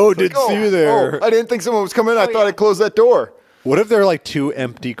too. He goes, oh, didn't see you there. I didn't think someone was coming in. I thought yeah. I'd close that door. What if they're like two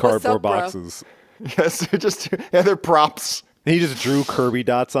empty cardboard up, bro? boxes? Yes, they're just they're props. And he just drew Kirby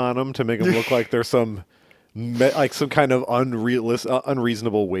dots on them to make them look like they're some kind of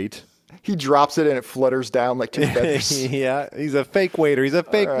unreasonable weight. He drops it and it flutters down like two feathers. Yeah, he's a fake waiter. He's a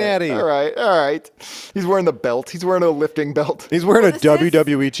fake natty. All right. He's wearing the belt. He's wearing a lifting belt. He's wearing Well, a this is-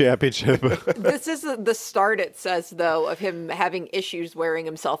 WWE championship. This is the start, it says, though, of him having issues wearing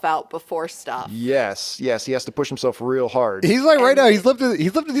himself out before stuff. Yes. He has to push himself real hard. He's like right now. He's lifting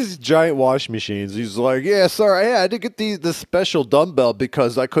these giant wash machines. He's like, yeah, sorry, I had to get this special dumbbell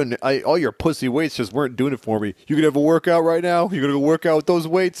because I couldn't. All your pussy weights just weren't doing it for me. You gonna have a workout right now? You gonna go work out with those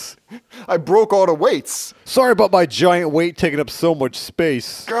weights? I broke all the weights. Sorry about my giant weight taking up so much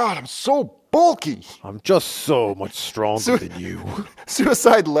space. God, I'm so bulky. I'm just so much stronger So- than you.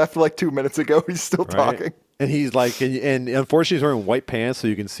 Suicide left like 2 minutes ago. He's still Right? talking. And he's like, and unfortunately, he's wearing white pants, so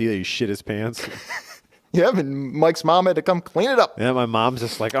you can see that he shit his pants. Yeah, and Mike's mom had to come clean it up. Yeah, my mom's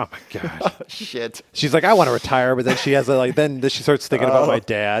just like, oh my god. Shit. She's like, I want to retire, but then she has then she starts thinking about my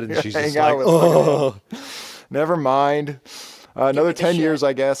dad, and she's Hang just out like, with oh. Never mind. Another Give me the 10 years, shit.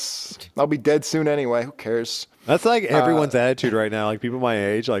 I guess. I'll be dead soon anyway. Who cares? That's like everyone's attitude right now. Like people my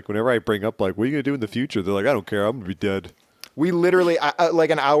age, like whenever I bring up like, what are you gonna do in the future? They're like, I don't care. I'm gonna be dead. We literally,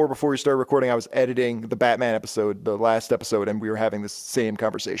 like an hour before we started recording, I was editing the Batman episode, the last episode, and we were having this same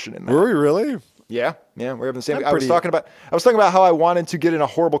conversation. In that. Were we really? Yeah, we're having the same. I'm I was pretty- talking about how I wanted to get in a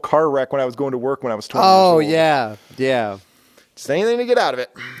horrible car wreck when I was going to work when I was 20 Oh years old. yeah. Just anything to get out of it.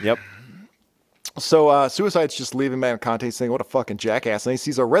 Yep. So Suicide's just leaving Man Conte saying, what a fucking jackass. And he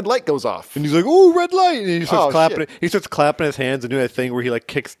sees a red light goes off. And he's like, "Oh, red light!" And he starts Oh, clapping. shit. He starts clapping his hands and doing that thing where he like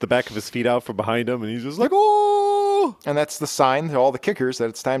kicks the back of his feet out from behind him, and he's just like, "Oh, And that's the sign to all the kickers that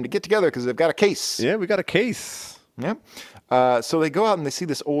it's time to get together because they've got a case. yeah, we got a case." Yeah. So they go out and they see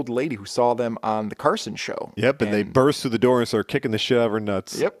this old lady who saw them on the Carson show. Yep, and they burst through the door and start kicking the shit out of her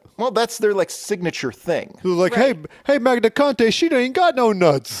nuts. Yep. Well, that's their like signature thing. He was like, Right. hey, Magna Conte, she ain't got no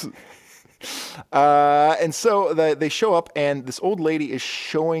nuts. And so they show up, and this old lady is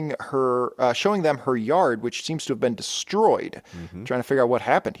showing them her yard, which seems to have been destroyed. Trying to figure out what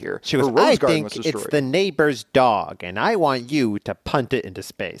happened here. She goes, Her rose I garden think was destroyed. it's the neighbor's dog, and I want you to punt it into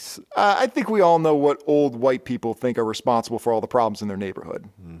space. I think we all know what old white people think are responsible for all the problems in their neighborhood.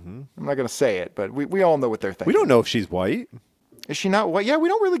 I'm not going to say it, but we all know what they're thinking. We don't know if she's white. Is she not white? Yeah, we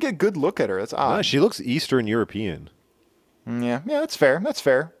don't really get a good look at her. That's odd. No, she looks Eastern European. Yeah, that's fair. That's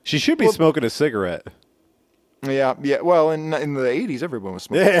fair. She should be smoking a cigarette. Yeah. Well, in the 80s, everyone was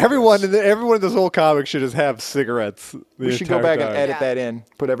smoking. Yeah, everyone in this whole comic should just have cigarettes. We should go back and edit that in.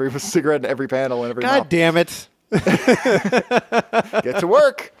 Put every cigarette in every panel and every God mouth. damn it. Get to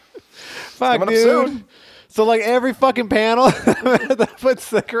work. Fuck, Coming up dude. soon. So, like, every fucking panel, they put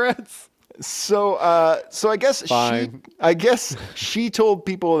cigarettes. So I guess she told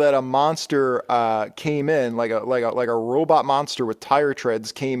people that a monster came in, like a robot monster with tire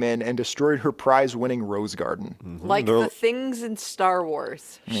treads came in and destroyed her prize-winning rose garden. Like the things in Star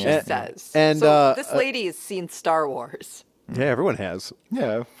Wars, she says. And so this lady has seen Star Wars. Yeah, everyone has.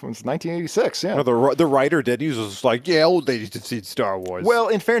 Yeah, it's 1986. Yeah. No, the writer did. He was just like, yeah, old ladies have seen Star Wars. Well,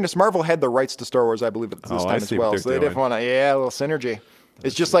 in fairness, Marvel had the rights to Star Wars, I believe, at this I time see as what well. they're So they doing. didn't want to, a little synergy.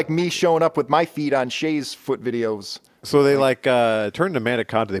 It's just like me showing up with my feet on Shay's foot videos. So they turn to Magna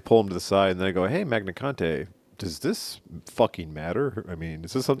Conte, they pull him to the side, and they go, hey, Magna Conte, does this fucking matter? I mean,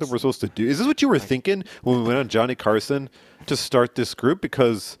 is this something we're supposed to do? Is this what you were thinking when we went on Johnny Carson to start this group?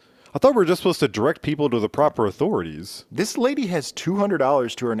 Because I thought we were just supposed to direct people to the proper authorities. This lady has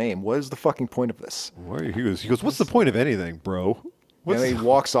 $200 to her name. What is the fucking point of this? He goes, what's the point of anything, bro? And then he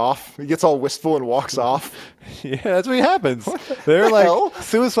walks off. He gets all wistful and walks off. Yeah, that's what happens. They're like,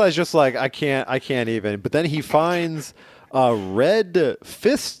 Suicide's just like, I can't even. But then he finds a red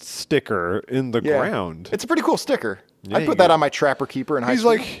fist sticker in the ground. It's a pretty cool sticker. Yeah, I put that on my Trapper Keeper in high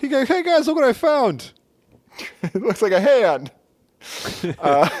school. He goes, hey guys, look what I found. It looks like a hand.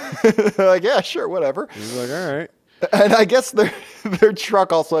 Like, yeah, sure, whatever. He's like, all right. And I guess their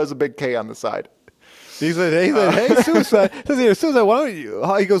truck also has a big K on the side. He said, hey, Suicide. Suicide, why don't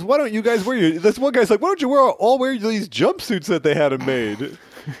you? He goes, why don't you guys wear your? This one guy's like, why don't you all wear these jumpsuits that they had him made?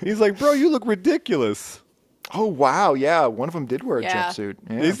 He's like, bro, you look ridiculous. Oh wow, yeah, one of them did wear a jumpsuit.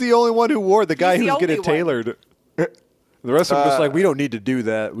 Yeah. He's the only one who wore it. The guy who was getting only one. tailored. The rest of them just like, we don't need to do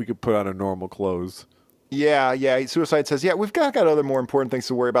that. We could put on our normal clothes. Yeah. Suicide says, yeah, we've got other more important things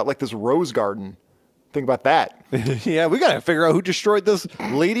to worry about, like this rose garden. Think about that. Yeah, we got to figure out who destroyed this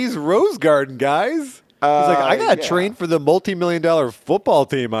lady's rose garden, guys. He's like, I got to train for the multi-million-dollar football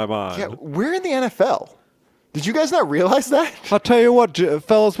team I'm on. Yeah, we're in the NFL. Did you guys not realize that? I'll tell you what,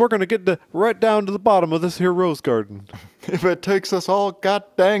 fellas, we're going to get right down to the bottom of this here rose garden. If it takes us all god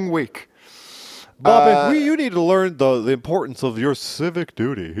dang week. Bobby, you need to learn the importance of your civic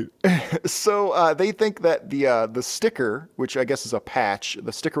duty. So they think that the sticker, which I guess is a patch,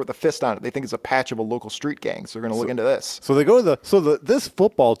 the sticker with the fist on it, they think is a patch of a local street gang. So they're going to look into this. So they go to this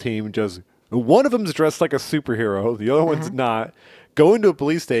football team just, one of them's dressed like a superhero, the other one's not, go into a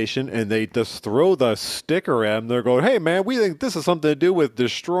police station and they just throw the sticker at them. They're going, hey man, we think this is something to do with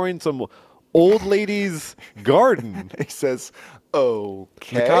destroying some old lady's garden. He says,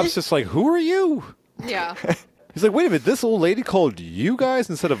 okay. The cop's just like, who are you? Yeah. He's like, wait a minute, this old lady called you guys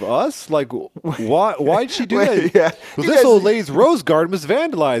instead of us? Like, why'd she do that? Yeah. Well, this old lady's rose garden was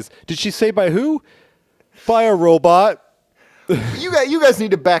vandalized. Did she say by who? By a robot. You guys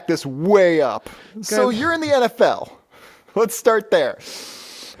need to back this way up. So you're in the NFL. Let's start there.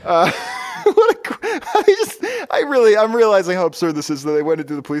 I'm realizing how absurd this is that they went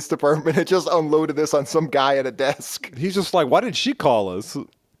into the police department and just unloaded this on some guy at a desk. He's just like, why did she call us?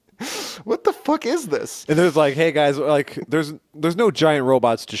 What the fuck is this? And there's like, hey guys, like there's no giant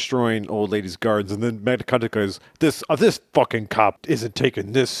robots destroying old ladies' gardens. And then Magna Conte goes, this fucking cop isn't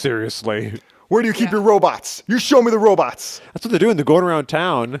taking this seriously. Where do you keep your robots? You show me the robots. That's what they're doing. They're going around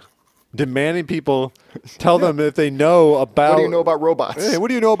town demanding people tell them if they know about. What do you know about robots? Hey, what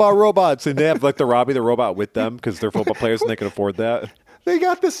do you know about robots? And they have like the Robbie the robot with them because they're football players and they can afford that. They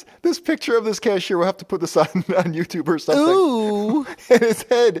got this picture of this cashier. We'll have to put this on YouTube or something. Ooh. And his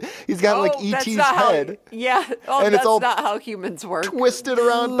head, he's got like that's E.T.'s not how- head. Yeah. Oh, And it's that's all not how humans work. Twisted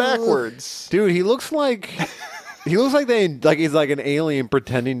around backwards. Dude, he looks like he's like an alien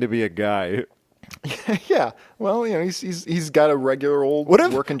pretending to be a guy. Yeah. Well, you know, he's got a regular old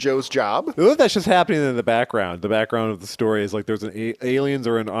working Joe's job. What if that's just happening in the background? The background of the story is like there's aliens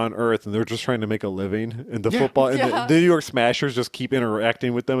are on Earth and they're just trying to make a living. And the football and the New York Smashers just keep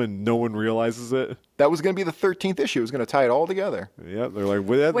interacting with them and no one realizes it. That was going to be the 13th issue. It was going to tie it all together. Yeah, they're like,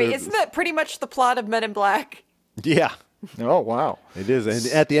 Wait, isn't that pretty much the plot of Men in Black? Yeah. Oh, wow. It is.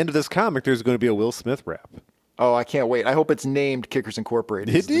 And at the end of this comic, there's going to be a Will Smith rap. Oh, I can't wait. I hope it's named Kickers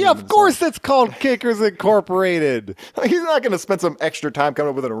Incorporated. It's the Yeah, name of the course song. it's called Kickers Incorporated. He's not going to spend some extra time coming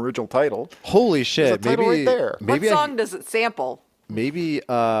up with an original title. Holy shit. There's a title maybe, right there. Maybe What song does it sample? Maybe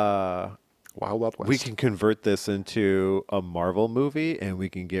Wild Wild West. we can convert this into a Marvel movie and we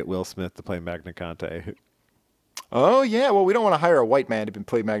can get Will Smith to play Magna Conte. Oh, yeah. Well, we don't want to hire a white man to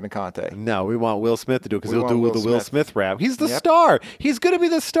play Magna Conte. No, we want Will Smith to do it because We he'll do want the Will Will Smith. Smith rap. He's the Yep. star. He's going to be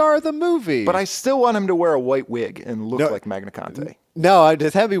the star of the movie. But I still want him to wear a white wig and look No. like Magna Conte. No, I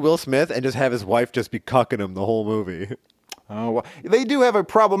just have it be Will Smith and just have his wife just be cucking him the whole movie. Oh, well, they do have a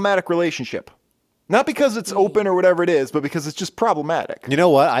problematic relationship. Not because it's open or whatever it is, but because it's just problematic. You know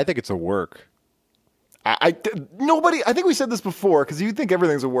what? I think it's a work. Nobody, I think we said this before, because you think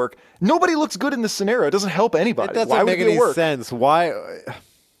everything's a work. Nobody looks good in this scenario. It doesn't help anybody. It doesn't Why make would it any work? sense. Why?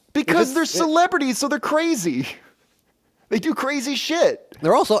 Because they're celebrities, so they're crazy. They do crazy shit.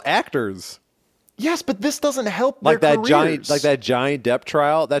 They're also actors. Yes, but this doesn't help Like their that careers. Johnny Depp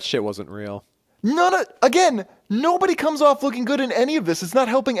trial. That shit wasn't real. Again, nobody comes off looking good in any of this. It's not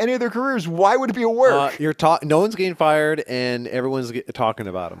helping any of their careers. Why would it be a work? No one's getting fired, and everyone's talking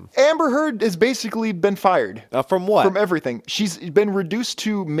about him. Amber Heard has basically been fired. From what? From everything. She's been reduced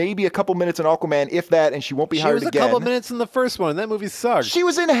to maybe a couple minutes in Aquaman, if that, and she won't be She hired was a again. couple minutes in the first one. That movie sucked. She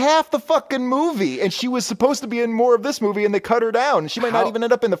was in half the fucking movie, and she was supposed to be in more of this movie, and they cut her down. She might not even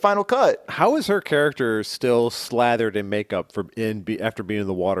end up in the final cut. How is her character still slathered in makeup after being in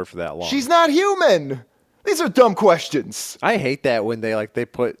the water for that long? She's not human. These are dumb questions. I hate that when they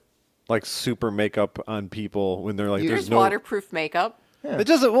put super makeup on people when they're like There's there's no waterproof makeup. It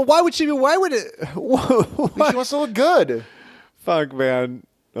doesn't. Well, why would she be? Why would it? She wants to look good. Fuck, man.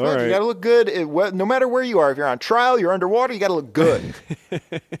 All Look, right. You got to look good. No matter where you are, if you're on trial, you're underwater, you got to look good.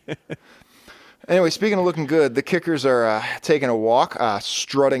 Anyway, speaking of looking good, the Kickers are taking a walk,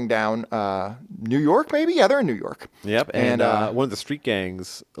 strutting down New York, maybe? Yeah, they're in New York. Yep, and one of the street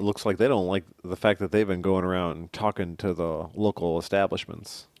gangs looks like they don't like the fact that they've been going around and talking to the local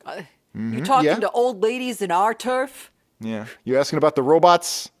establishments. You talking yeah. to old ladies in our turf? Yeah. You asking about the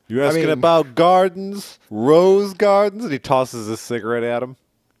robots? You asking I mean, about gardens, rose gardens? And he tosses a cigarette at him.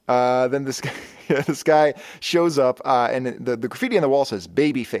 Then this guy shows up, and the graffiti on the wall says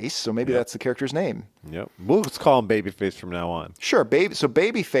Babyface, so maybe that's the character's name. Yep, we'll just call him Babyface from now on. Sure, So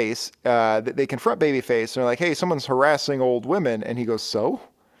Babyface, they confront Babyface, and they're like, "Hey, someone's harassing old women," and he goes, "So?"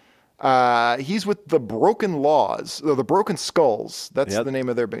 He's with the Broken Laws, the Broken Skulls. That's the name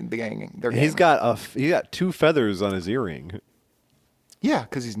of the gang. Their gang. He got 2 feathers on his earring. Yeah,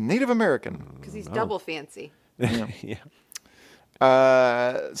 because he's Native American. Because he's double fancy. Yeah.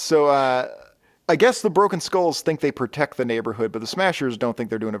 So I guess the Broken Skulls think they protect the neighborhood, but the Smashers don't think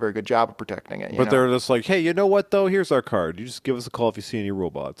they're doing a very good job of protecting it. But they're just like, hey, you know what though? Here's our card. You just give us a call if you see any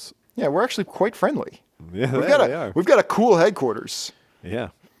robots. Yeah, we're actually quite friendly. Yeah, We've got a cool headquarters. Yeah.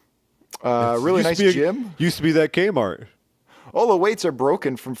 Really nice gym. Used to be that Kmart. All the weights are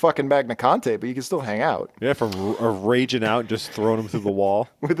broken from fucking Magna Conte, but you can still hang out Yeah, from raging out and just throwing them through the wall.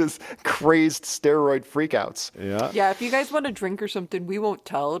 with his crazed steroid freakouts. Yeah. Yeah, if you guys want a drink or something, we won't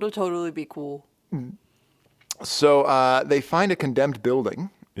tell. It'll totally be cool. So they find a condemned building.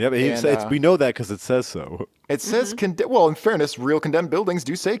 Yeah, but we know that because it says so. It says well, in fairness, real condemned buildings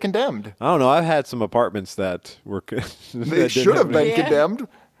do say condemned. I don't know. I've had some apartments that were. They should have been Yeah. condemned.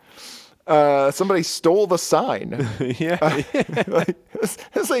 Somebody stole the sign. Yeah. Like,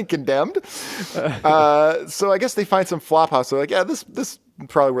 this ain't condemned. So I guess they find some flop house. They're like, yeah, this is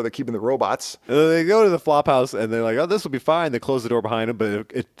probably where they're keeping the robots. They go to the flop house and they're like, oh, this will be fine. They close the door behind them,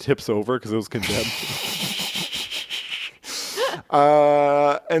 but it tips over because it was condemned.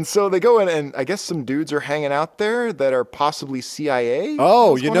 And so they go in, and I guess some dudes are hanging out there that are possibly CIA.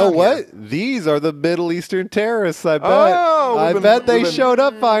 Oh, What's you going know on what? here? These are the Middle Eastern terrorists, I bet. Oh, I bet they showed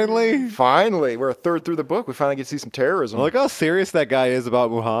up finally. Finally, we're a third through the book. We finally get to see some terrorism. Look how serious that guy is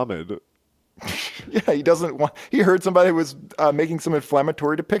about Muhammad. Yeah, he doesn't want. He heard somebody was making some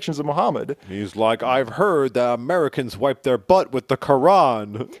inflammatory depictions of Muhammad. He's like, I've heard that Americans wipe their butt with the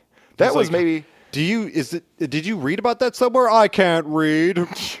Quran. That He's was like, maybe. Did you read about that somewhere? I can't read.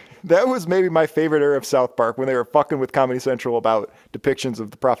 That was maybe my favorite era of South Park when they were fucking with Comedy Central about depictions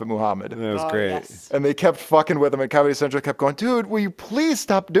of the Prophet Muhammad. That was Oh, great. yes. And they kept fucking with him, and Comedy Central kept going, dude, will you please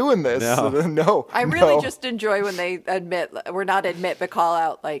stop doing this? No. And then, no. I really no. just enjoy when they but call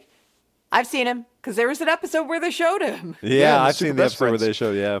out, like, I've seen him, because there was an episode where they showed him. Yeah, Yeah, the I've Super seen the Best episode where Friends. they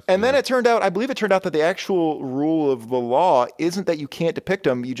showed, yeah. And then I believe it turned out that the actual rule of the law isn't that you can't depict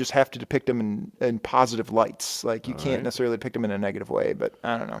them, you just have to depict them in positive lights. Like, you can't necessarily depict them in a negative way, but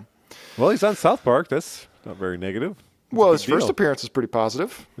I don't know. Well, he's on South Park. That's not very negative. Well, his first appearance is pretty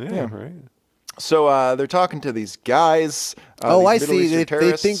positive. Yeah, right. So they're talking to these guys. I these Middle see.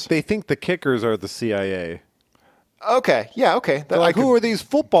 Eastern They think the kickers are the CIA. Okay, yeah, okay. They're like, who are these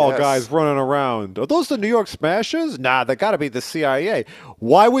football guys running around? Are those the New York Smashers? Nah, they got to be the CIA.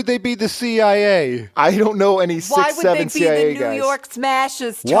 Why would they be the CIA? I don't know any 6'7" CIA guys. Why would they be the New York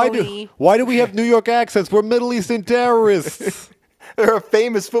Smashers, Tony? Why do we have New York accents? We're Middle Eastern terrorists. They're a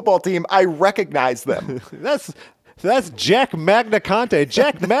famous football team. I recognize them. That's Jack Magna Conte.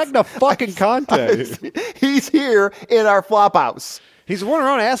 Jack Magna fucking Conte. He's here in our flop house. He's running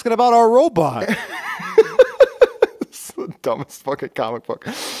around asking about our robot. It's the dumbest fucking comic book.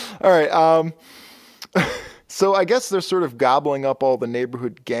 All right. So I guess they're sort of gobbling up all the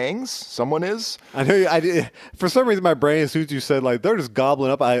neighborhood gangs. Someone is. I know. For some reason, my brain, as soon as you said, like, they're just gobbling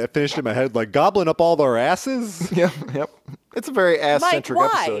up, I finished in my head, like, gobbling up all their asses? Yep. It's a very ass-centric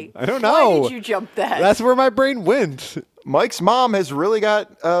episode. I don't know. Why did you jump that? That's where my brain went. Mike's mom has really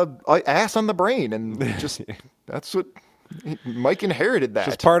got ass on the brain, and just that's what Mike inherited. That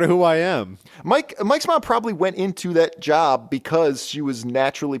it's just part of who I am. Mike's mom probably went into that job because she was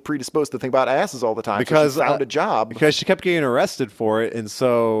naturally predisposed to think about asses all the time. Because so she found a job because she kept getting arrested for it, and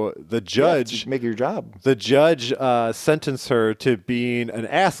so the judge make your job. The judge sentenced her to being an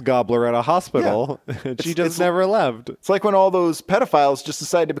ass gobbler at a hospital. Yeah. She just never left. It's like when all those pedophiles just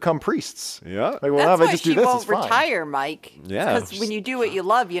decided to become priests. Yeah, like, well, that's now why I just she do this, won't it's fine. retire, Mike. Yeah, because when you do what you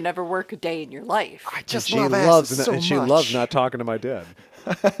love, you never work a day in your life. I just she love loves asses so and she much. loves not talking to my dad.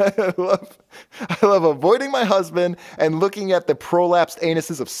 I love avoiding my husband and looking at the prolapsed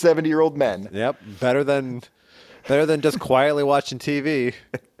anuses of 70-year-old men. Yep, better than just quietly watching TV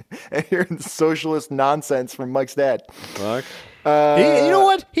and hearing socialist nonsense from Mike's dad. Fuck. You know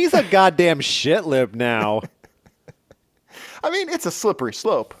what? He's a goddamn shitlib now. I mean, it's a slippery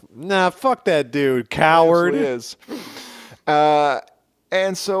slope. Nah, fuck that dude, coward. It is.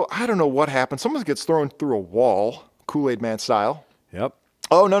 And so I don't know what happened. Someone gets thrown through a wall, Kool-Aid Man style. Yep.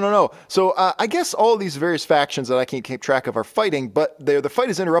 Oh, no. So I guess all of these various factions that I can't keep track of are fighting, but the fight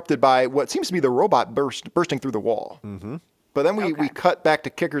is interrupted by what seems to be the robot bursting through the wall. Mm-hmm. But then we cut back to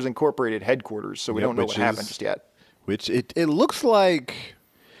Kickers Incorporated headquarters, so we don't know what happened just yet. Which it looks like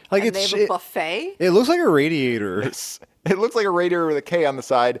and they have a buffet? It looks like a radiator. It looks like a radiator with a K on the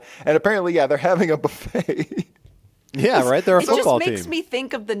side, and apparently, they're having a buffet. Yeah, right? They're a football team. It just makes me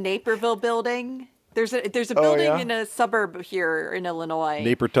think of the Naperville building. There's a building in a suburb here in Illinois.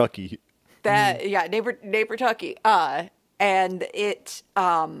 Napertucky. Napertucky. And it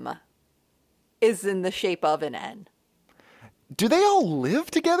is in the shape of an N. Do they all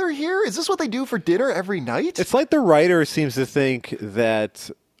live together here? Is this what they do for dinner every night? It's like the writer seems to think that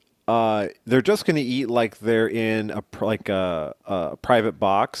they're just going to eat like they're in a private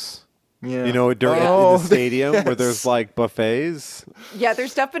box. Yeah. You know, in the stadium where there's like buffets. Yeah,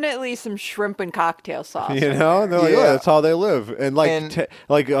 there's definitely some shrimp and cocktail sauce. You know, and they're like, that's how they live. And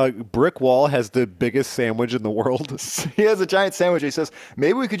Brick Wall has the biggest sandwich in the world. He has a giant sandwich. He says,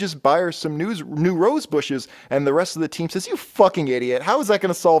 maybe we could just buy her some new rose bushes. And the rest of the team says, you fucking idiot. How is that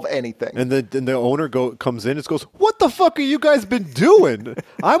going to solve anything? And the owner comes in and goes, what the fuck have you guys been doing?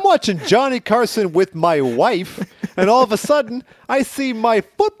 I'm watching Johnny Carson with my wife. And all of a sudden, I see my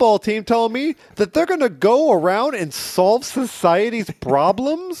football team telling me that they're going to go around and solve society's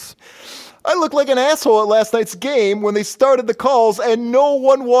problems? I look like an asshole at last night's game when they started the calls and no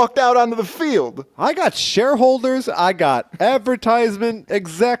one walked out onto the field. I got shareholders, I got advertisement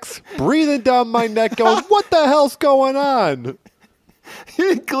execs breathing down my neck going, what the hell's going on? You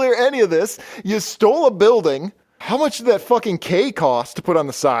didn't clear any of this. You stole a building. How much did that fucking K cost to put on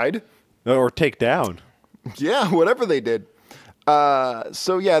the side? Or take down. Yeah, whatever they did.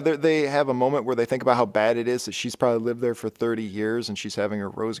 They have a moment where they think about how bad it is that she's probably lived there for 30 years and she's having her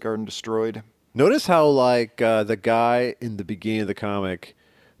rose garden destroyed. Notice how, the guy in the beginning of the comic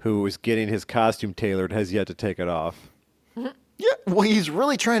who was getting his costume tailored has yet to take it off. Yeah, well, he's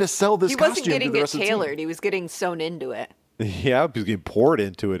really trying to sell this costume. He wasn't getting it tailored. He was getting sewn into it. Yeah, he was getting poured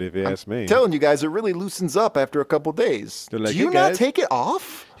into it, if you ask me. I'm telling you guys, it really loosens up after a couple days. Like, do you not take it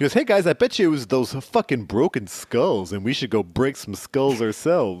off? He goes, hey guys, I bet you it was those fucking broken skulls, and we should go break some skulls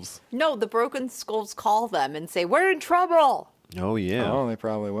ourselves. No, the broken skulls call them and say, we're in trouble. Oh, yeah. Oh, they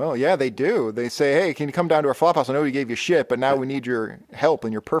probably will. Yeah, they do. They say, hey, can you come down to our flop house? I know we gave you shit, but now we need your help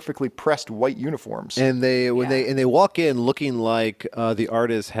in your perfectly pressed white uniforms. And they walk in looking like the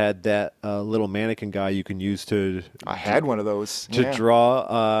artist had that little mannequin guy you can use to... I had one of those. To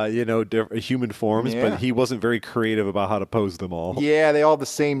draw, human forms, Yeah. but he wasn't very creative about how to pose them all. Yeah, they all have the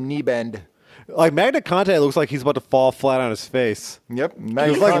same knee bend. Like Magna Conte looks like he's about to fall flat on his face. Yep.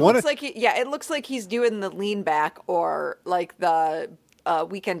 It looks like he's doing the lean back or like the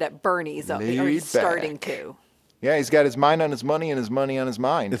Weekend at Bernie's. Or he's starting to. Yeah, he's got his mind on his money and his money on his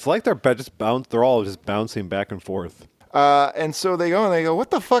mind. It's like they're all just bouncing back and forth. And so they go,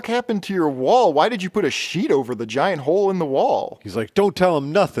 what the fuck happened to your wall? Why did you put a sheet over the giant hole in the wall? He's like, don't tell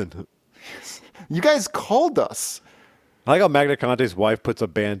him nothing. You guys called us. I like how Magna Conte's wife puts a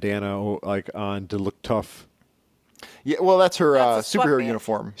bandana like on to look tough. Yeah, well, that's her That's a superhero sweatband.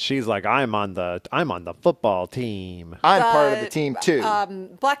 uniform. She's like, I'm on the football team. I'm part of the team too.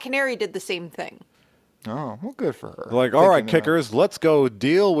 Black Canary did the same thing. Oh, well, good for her. Like, all right, kickers, let's go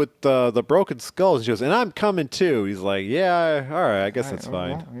deal with the broken skulls. She goes, and I'm coming too. He's like, yeah, all right, I guess that's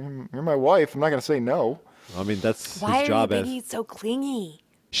fine. Well, you're my wife. I'm not going to say no. I mean, that's Why his job. are you being so clingy?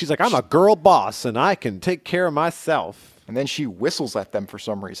 She's like, I'm a girl boss, and I can take care of myself. And then she whistles at them for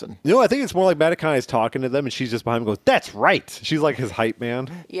some reason. You know, I think it's more like Madakai is talking to them, and she's just behind him and goes, that's right. She's like his hype man.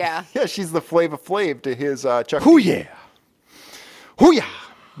 Yeah. Yeah, she's the Flava Flav to his Chuck. Hoo yeah. Hoo yeah.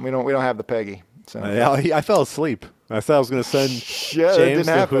 We don't have the Peggy. So. I fell asleep. I said I was going to send Yeah, that James didn't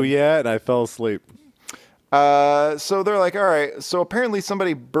to happen. Hoo yeah, and I fell asleep. So they're like, all right, so apparently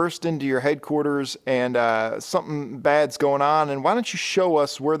somebody burst into your headquarters and something bad's going on, and why don't you show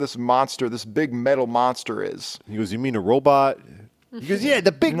us where this big metal monster is? He goes, you mean a robot? He goes, yeah,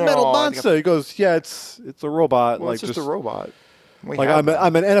 the big No, metal I think monster. He goes, yeah, it's a robot. Well, like it's just a robot. Like I'm an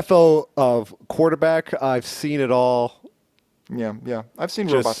NFL quarterback. I've seen it all. Yeah. I've seen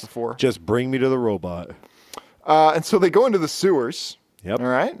robots before. Just bring me to the robot. And so they go into the sewers. Yep. All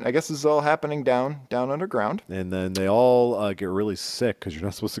right. I guess this is all happening down underground. And then they all get really sick because you're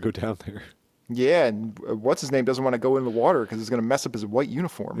not supposed to go down there. Yeah, and what's his name doesn't want to go in the water because it's going to mess up his white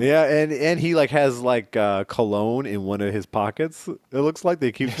uniform. Yeah, and he like has like cologne in one of his pockets. It looks like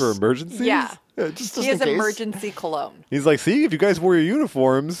they keep for emergencies. Yeah. Just He in has case. emergency cologne, He's like, see, if you guys wore your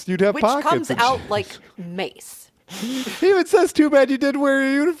uniforms, you'd have which pockets. comes and out shit. like mace. He even says, too bad you didn't wear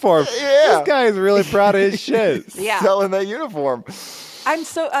your uniform. Yeah. This guy is really proud of his shit. Yeah. Selling that uniform. I'm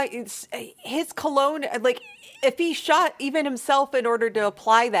so his cologne. Like, if he shot even himself in order to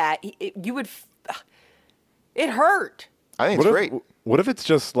apply that, you would. It hurt. I think it's great. What if it's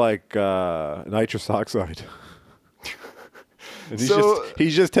just like nitrous oxide? And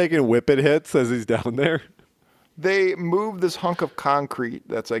he's just taking whippet hits as he's down there. They move this hunk of concrete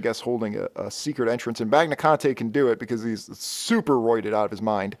that's, I guess, holding a secret entrance, and Magna Conte can do it because he's super roided out of his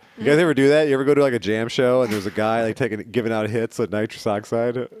mind. You guys ever do that? You ever go to like a jam show and there's a guy like giving out hits with nitrous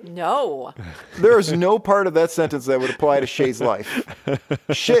oxide? No. There is no part of that sentence that would apply to Shay's life.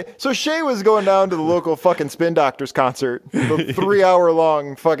 So Shay was going down to the local fucking Spin Doctors concert, the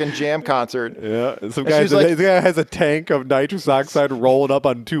 3-hour-long fucking jam concert. Yeah, and some And guy, she's like- this guy has a tank of nitrous oxide rolling up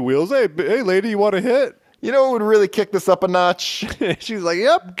on 2 wheels. Hey, lady, you want a hit? You know what would really kick this up a notch? She's like,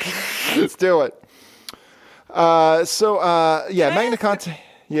 yep. Let's do it. Magna Conte. Can I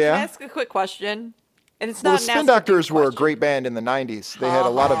Yeah. ask a quick question? And it's Well, not the an Spin ask a Doctors deep were a question. great band in the 90s. They had a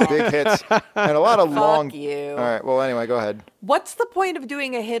lot of big hits and a lot of long. you. All right. Well, anyway, go ahead. What's the point of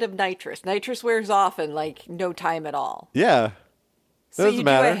doing a hit of nitrous? Nitrous wears off in like no time at all. Yeah. So Doesn't you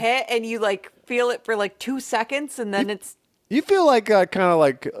matter. do a hit and you like feel it for like 2 seconds and then it's You feel like kind of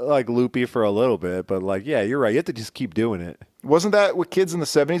like loopy for a little bit, but like, yeah, you're right. You have to just keep doing it. Wasn't that what kids in the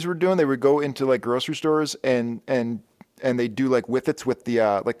 70s were doing? They would go into like grocery stores and they do like whippets with the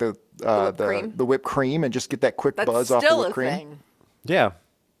cream. the whipped cream and just get that quick that's buzz off the still whipped a called thing. Yeah.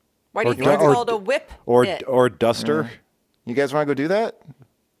 Why do Or you think it's or- called a whip? Or hit? or duster. You guys want to go do that?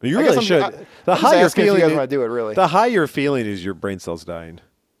 You I guess really should. I'm The just high you're asking if you feeling, guys wanna do it, really. The high you're feeling is your brain cells dying.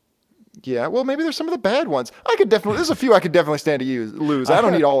 Yeah. Well, maybe there's some of the bad ones. There's a few I could definitely stand to lose. I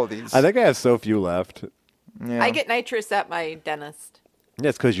don't need all of these. I think I have so few left. Yeah. I get nitrous at my dentist. Yeah,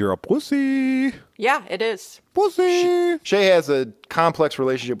 it's because you're a pussy. Yeah, it is. Pussy. Shay has a complex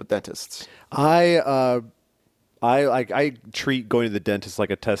relationship with dentists. I treat going to the dentist like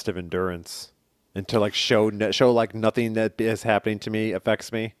a test of endurance, and to like show like nothing that is happening to me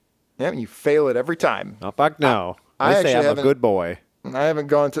affects me. Yeah, and you fail it every time. Oh fuck no! I I say actually I'm a haven't- good boy. I haven't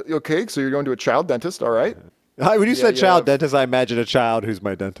gone to. Okay, so you're going to a child dentist, all right? When you said you child have- dentist, I imagine a child who's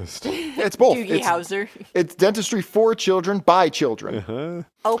my dentist. It's both. Doogie Howser. It's dentistry for children by children.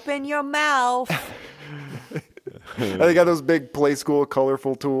 Open your mouth. And they got those big play school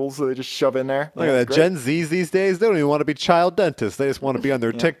colorful tools that they just shove in there. Look at that. Great. Gen Zs these days, they don't even want to be child dentists. They just want to be on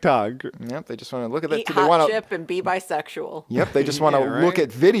their TikTok. Yep, they just want to look at that. Eat They hot want to. chip and be bisexual. Yep, they just want to Yeah, right. look at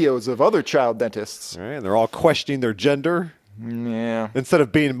videos of other child dentists. All right, and they're all questioning their gender Yeah. instead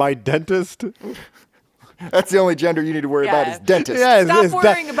of being my dentist. That's the only gender you need to worry about is dentist. Yeah, Stop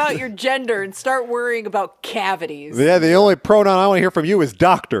worrying about your gender and start worrying about cavities. Yeah, the only pronoun I want to hear from you is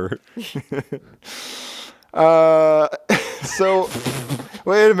doctor. So,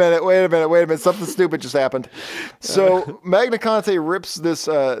 wait a minute. Something stupid just happened. So Magna Conte rips this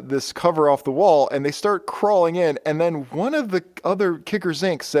cover off the wall, and they start crawling in. And then one of the other Kickers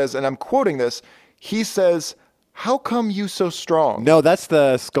Inc. says, and I'm quoting this, he says, "How come you so strong?" No, that's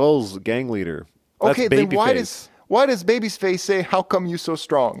the Skull's gang leader. That's Okay, then why Babyface. does Babyface say, "How come you so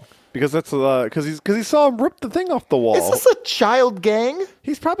strong"? Because that's because he saw him rip the thing off the wall. Is this a child gang?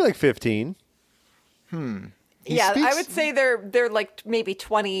 He's probably like 15. Yeah, I would say they're like maybe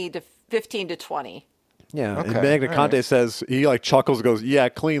 15 to 20. Yeah, Okay, and Magna all Conte right. says, he like chuckles and goes, "Yeah,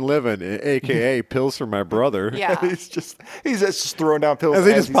 clean living, aka pills for my brother." Yeah. he's just throwing down pills As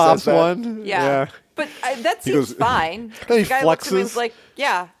he just says pops that. one. Yeah. But that seems goes- fine. Then he The guy looks at me and flexes. is like,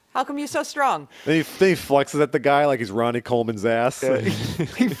 yeah, how come you so strong? Then he flexes at the guy like he's Ronnie Coleman's ass.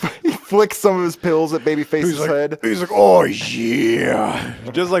 He flicks some of his pills at Babyface's head. He's like, "Oh yeah,"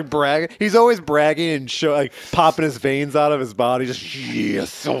 just like bragging. He's always bragging and like popping his veins out of his body. Just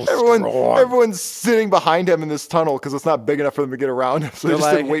so strong. Everyone's sitting behind him in this tunnel because it's not big enough for them to get around. So they They're just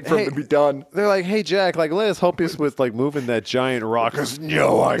sit like, and wait for "Hey," him to be done. They're like, "Hey Jack, like let us help you with like moving that giant rock." He goes,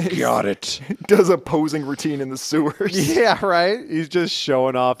 "No, I got it." Does a posing routine in the sewers. Yeah, right. He's just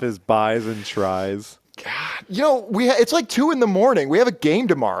showing off his buys and tries. You know, it's like 2 a.m. We have a game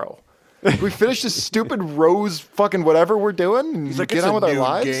tomorrow. We finish this stupid Rose fucking whatever we're doing and get "It's on a with our new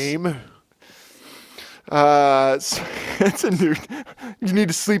lives. game." It's a new. You need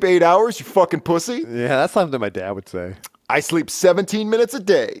to sleep 8 hours, you fucking pussy. Yeah, that's something my dad would say. I sleep 17 minutes a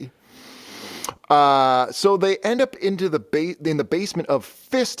day. So they end up in the basement of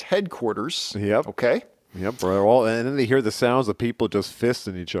Fist headquarters. Yep. Okay. Yep, bro. And then they hear the sounds of people just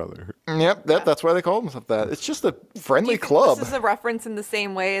fisting each other. Yep. That's why they call themselves that. It's just a Do friendly you think club. This is a reference in the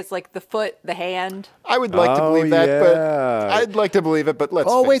same way as like the foot, the hand. I would like to Oh, believe that, but yeah. I'd like to believe it, but let's.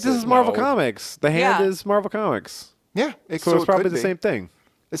 Oh, face wait, this it, is Marvel no. Comics. The hand Yeah. is Marvel Comics. Yeah, So it's it probably could the be. same thing.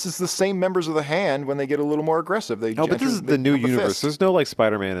 This is the same members of the hand when they get a little more aggressive. They No, but this enter is the new have a universe. fist. There's no like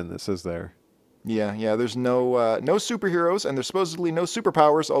Spider-Man in this, is there? Yeah. There's no superheroes, and there's supposedly no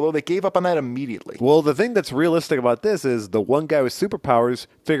superpowers. Although they gave up on that immediately. Well, the thing that's realistic about this is the one guy with superpowers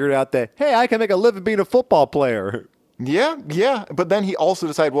figured out that, hey, I can make a living being a football player. Yeah. But then he also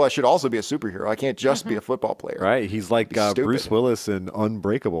decided, well, I should also be a superhero. I can't just be a football player. Right? He's like Stupid. Bruce Willis in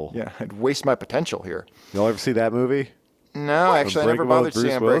Unbreakable. Yeah, I'd waste my potential here. Y'all ever see that movie? No, actually, I never Unbreakable bothered with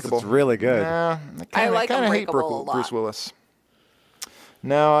seeing Bruce Willis? Unbreakable. It's really good. Nah, I like kinda hate Unbreakable a lot. Bruce Willis.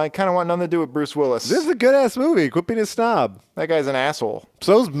 No, I kind of want nothing to do with Bruce Willis. This is a good-ass movie. Quit being a snob. That guy's an asshole.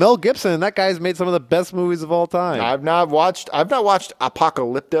 So's Mel Gibson. That guy's made some of the best movies of all time. I've not watched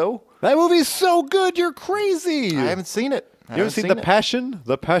Apocalypto. That movie's so good. You're crazy. I haven't seen it. You haven't seen The Passion?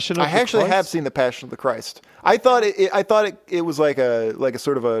 The Passion of I the actually Christ? have seen The Passion of the Christ. I thought it was like a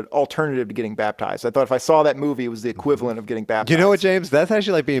sort of an alternative to getting baptized. I thought if I saw that movie, it was the equivalent of getting baptized. You know what, James? That's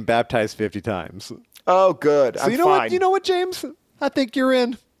actually like being baptized 50 times. Oh, good. So I'm you know fine. what? You know what, James? I think you're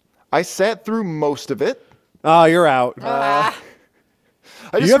in. I sat through most of it. Oh, you're out. I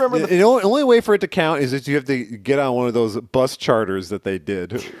just You have- remember the only way for it to count is that you have to get on one of those bus charters that they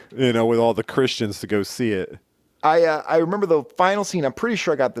did, with all the Christians to go see it. I remember the final scene. I'm pretty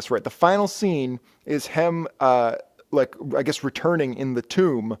sure I got this right. The final scene is him, I guess, returning in the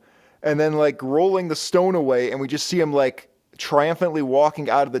tomb, and then like rolling the stone away, and we just see him like triumphantly walking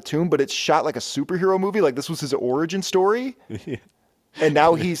out of the tomb. But it's shot like a superhero movie. Like this was his origin story, and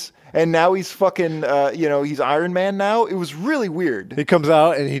now he's fucking, he's Iron Man now. It was really weird. He comes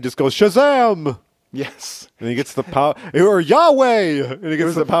out and he just goes Shazam, Yes. and he gets the power or Yahweh, and he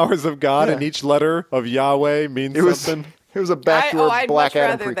gets the powers of God, yeah. and each letter of Yahweh means It was something. it was a backdoor I'd Black much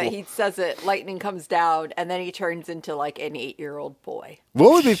Adam rather that prequel. he says it, lightning comes down, and then he turns into like an 8-year-old boy.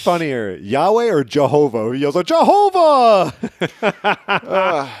 What would be funnier, Yahweh or Jehovah? He yells like Jehovah.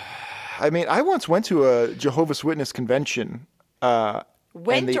 I mean, I once went to a Jehovah's Witness convention.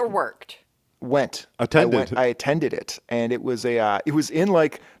 Went they- or worked? Went. Attended. I attended it, and it was it was in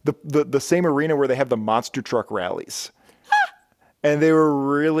like the same arena where they have the monster truck rallies, and they were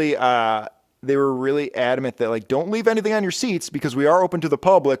really adamant that like don't leave anything on your seats because we are open to the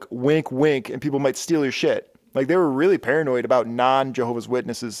public. Wink, wink, and people might steal your shit. Like they were really paranoid about non-Jehovah's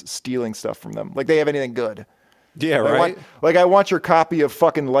Witnesses stealing stuff from them. Like they have anything good. Yeah, right. I want your copy of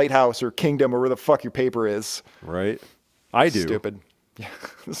fucking Lighthouse or Kingdom or where the fuck your paper is. Right. I do. Stupid. Yeah,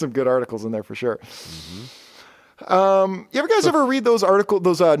 there's some good articles in there for sure. You ever read those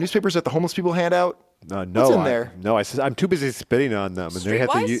newspapers that the homeless people hand out? No, What's in there? No, I'm too busy spitting on them, and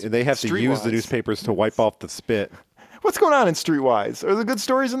Streetwise? they have to use the Streetwise. newspapers to wipe off the spit. What's going on in Streetwise? Are there good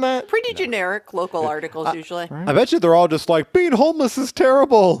stories in that? Pretty generic local articles usually. I bet you they're all just like, being homeless is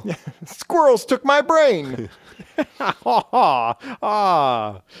terrible. Squirrels took my brain.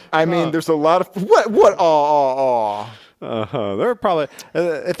 I mean, there's a lot of what? They're probably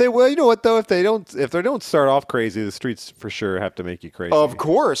if they you know what though, if they don't start off crazy, the streets for sure have to make you crazy. Of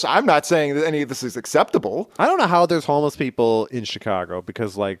course, I'm not saying that any of this is acceptable. I don't know how there's homeless people in Chicago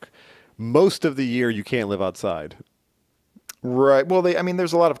because like most of the year you can't live outside. Right. Well,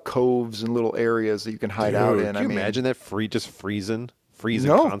 there's a lot of coves and little areas that you can hide out in. Can you imagine that freezing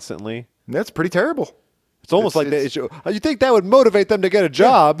No. constantly? That's pretty terrible. It's almost like that. You think that would motivate them to get a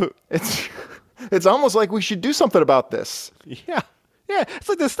job? It's almost like we should do something about this. Yeah. It's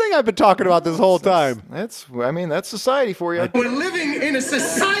like this thing I've been talking about this whole time. That's society for you. We're living in a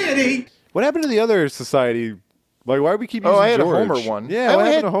society. What happened to the other society? Like, why do we keep using I had a George? Homer one. Yeah, what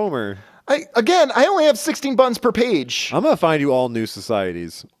happened to Homer? I only have 16 buttons per page. I'm gonna find you all new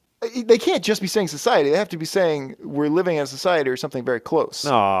societies. They can't just be saying society. They have to be saying we're living in a society or something very close.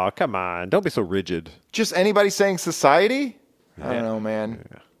 Oh, come on! Don't be so rigid. Just anybody saying society? I don't know, man.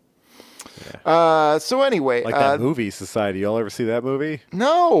 So anyway, Like that movie Society. Y'all ever see that movie?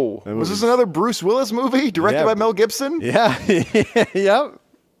 No. That Was this movie's- another Bruce Willis movie directed Yeah. by Mel Gibson? Yeah. Yep.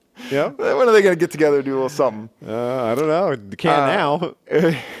 Yep. When are they going to get together and do a little something? I don't know. You can't now.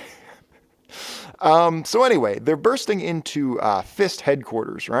 So anyway, they're bursting into Fist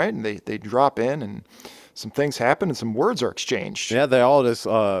headquarters, right? And they drop in, and some things happen, and some words are exchanged. Yeah, they all just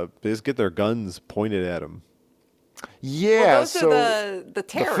get their guns pointed at them. Yeah. Well, those so are the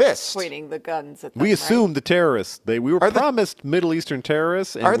terrorists Fist. pointing the guns at them. We right? assume the terrorists. We were Are the- promised Middle Eastern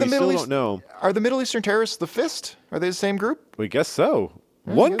terrorists, and are we the Middle still East don't know. Are the Middle Eastern terrorists the Fist? Are they the same group? We guess so.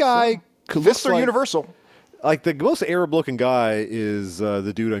 One guess guy looks Fists are like, universal. Like the most Arab-looking guy is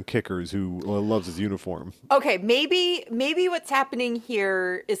the dude on Kickers who loves his uniform. Okay, maybe what's happening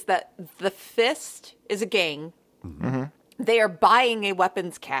here is that the Fist is a gang. Mm-hmm. They are buying a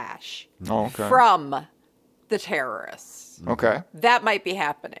weapons cache Oh, okay. from the terrorists. Okay. That might be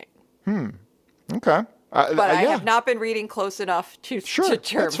happening, Okay. but I yeah. have not been reading close enough to Sure,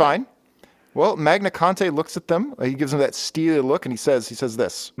 determine. that's fine. Well, Magna Conte looks at them. He gives them that steely look, and he says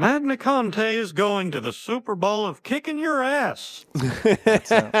this. Magna Conte is going to the Super Bowl of kicking your ass.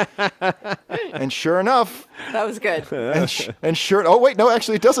 And sure enough, That was good. oh wait, no,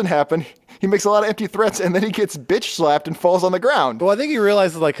 actually it doesn't happen. He makes a lot of empty threats, and then he gets bitch slapped and falls on the ground. Well, I think he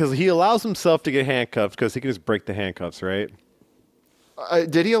realizes because he allows himself to get handcuffed because he can just break the handcuffs, right?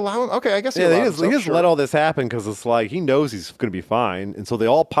 Did he allow him? Okay, I guess he Yeah, allowed he just himself, sure. let all this happen because it's like he knows he's going to be fine, and so they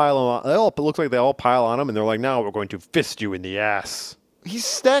all pile him on. It looks like they all pile on him, and they're like, "Now we're going to fist you in the ass." He's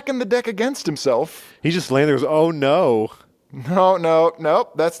stacking the deck against himself. He just landed. Goes, "Oh no, No,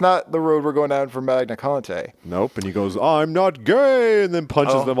 that's not the road we're going down for Magna Conte. nope!" And he goes, "I'm not gay," and then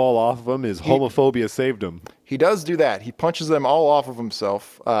punches them all off of him. His homophobia saved him. He does do that. He punches them all off of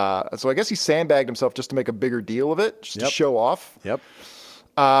himself. So I guess he sandbagged himself just to make a bigger deal of it, just to Yep. show off. Yep.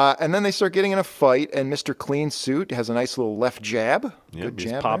 And then they start getting in a fight, and Mr. Clean Suit has a nice little left jab. Yep. Good He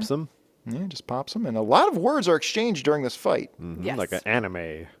just jab. pops there. him Yeah, just pops him. And a lot of words are exchanged during this fight. Yes. like an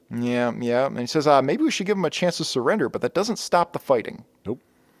anime. Yeah. And he says, maybe we should give him a chance to surrender, but that doesn't stop the fighting. Nope.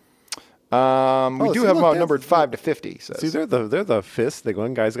 We Oh, do see, have look, about that's- numbered 5 to 50. He says. See, they're the fist. The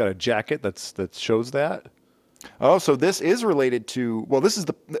one guy's got a jacket that shows that. Oh, so this is related to. Well, this is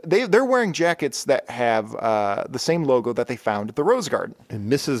they're wearing jackets that have the same logo that they found at the Rose Garden.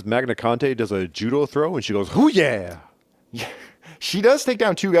 And Mrs. Magna Conte does a judo throw, and she goes, "Hoo yeah!" She does take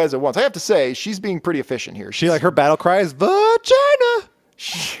down 2 guys at once. I have to say, she's being pretty efficient here. She like her battle cry is vagina.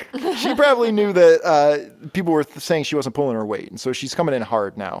 She probably knew that people were saying she wasn't pulling her weight, and so she's coming in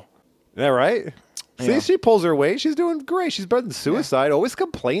hard now. Is that right? Yeah. See, she pulls her weight. She's doing great. She's better than Suicide. Always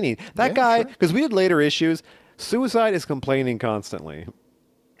complaining. That Yeah, guy, sure. because we had later issues. Suicide is complaining constantly.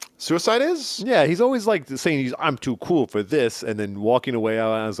 Suicide is? Yeah, he's always like saying I'm too cool for this, and then walking away out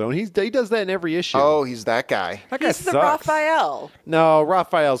on his own. He does that in every issue. Oh, he's that guy. that guy He's the sucks. Raphael. No,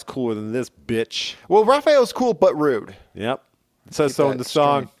 Raphael's cooler than this bitch. Well, Raphael's cool but rude. Yep, it says so in the that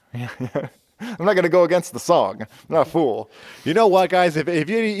song. I'm not going to go against the song. I'm not a fool. You know what, guys? If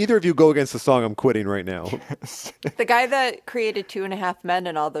either of you go against the song, I'm quitting right now. The guy that created 2.5 Men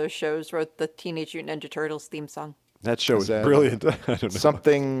and all those shows wrote the Teenage Mutant Ninja Turtles theme song. That show is that- brilliant. I don't know.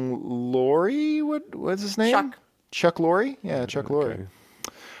 Something Laurie? What's his name? Chuck. Chuck Laurie? Yeah, Chuck Laurie.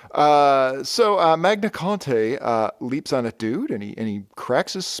 So Magna Conte leaps on a dude and he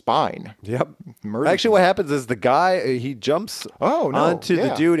cracks his spine. Yep. Murders Actually, him. what happens is the guy, he jumps onto the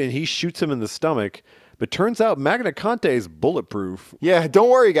yeah. dude and he shoots him in the stomach. But turns out Magna Conte is bulletproof. Yeah, don't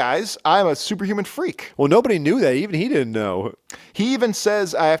worry, guys. I'm a superhuman freak. Well, nobody knew that. Even he didn't know. He even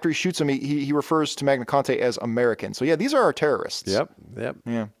says after he shoots him, he refers to Magna Conte as American. So yeah, these are our terrorists. Yep.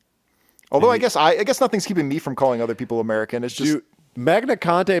 Yeah. Although I guess nothing's keeping me from calling other people American. It's just Dude, Magna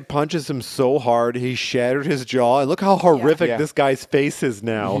Conte punches him so hard he shattered his jaw, and look how horrific Yeah. this guy's face is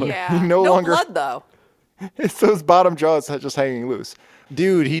now. Yeah. no longer- blood though. it's those bottom jaws just hanging loose.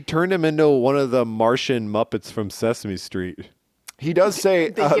 Dude, he turned him into one of the Martian Muppets from Sesame Street. He does say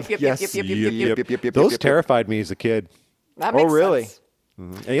The yip, yip, yes. yip, yip, yip, yip, Those terrified me as a kid. That Oh, makes really?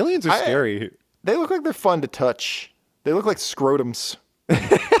 sense. Aliens are scary. They look like they're fun to touch. They look like scrotums.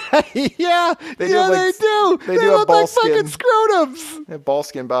 Yeah, They do have, like, they do. they do have look ball like fucking skin. scrotums. They have ball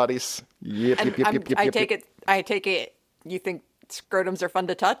skin bodies. Yep, And I take it. You think scrotums are fun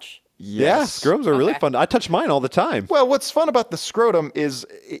to touch? Yeah, scrotums are really Okay. fun. I touch mine all the time. Well, what's fun about the scrotum is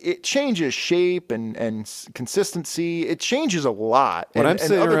it changes shape and consistency. It changes a lot. When I'm and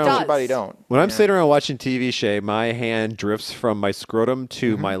sitting other around- parts of It your body does. don't. When I'm sitting around watching TV, Shay, my hand drifts from my scrotum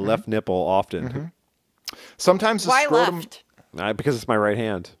to my left nipple often. Sometimes the Why scrotum. left? Because it's my right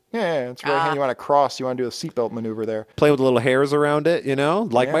hand. Yeah, it's right hand. You want to cross. You want to do a seatbelt maneuver there. Play with the little hairs around it,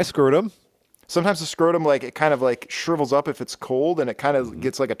 like Yeah. my scrotum. Sometimes the scrotum, it kind of shrivels up if it's cold, and it kind of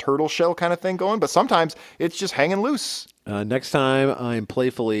gets like a turtle shell kind of thing going. But sometimes it's just hanging loose. Next time I'm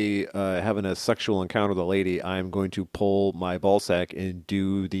playfully having a sexual encounter with a lady, I'm going to pull my ball sack and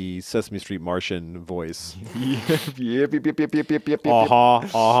do the Sesame Street Martian voice. Yep.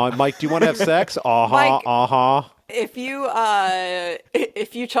 Mike, do you want to have sex? Mike. If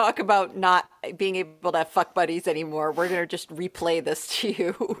you talk about not being able to have fuck buddies anymore, we're gonna just replay this to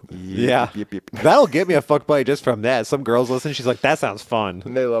you. Yeah. Yep. That'll get me a fuck buddy just from that. Some girls listen, she's like, that sounds fun.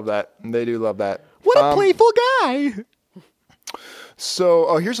 They love that. They do love that. What a playful guy.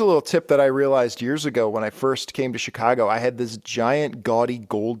 So, here's a little tip that I realized years ago when I first came to Chicago. I had this giant, gaudy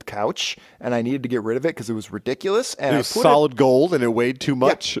gold couch, and I needed to get rid of it because it was ridiculous. And It was solid gold and it weighed too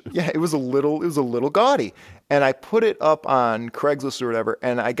much. Yeah, it was a little gaudy, and I put it up on Craigslist or whatever,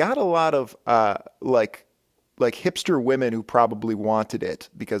 and I got a lot of like hipster women who probably wanted it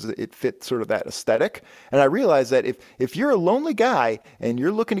because it fit sort of that aesthetic. And I realized that if you're a lonely guy and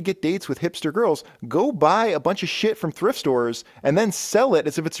you're looking to get dates with hipster girls, go buy a bunch of shit from thrift stores and then sell it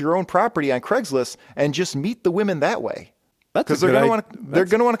as if it's your own property on Craigslist and just meet the women that way. That's Because they're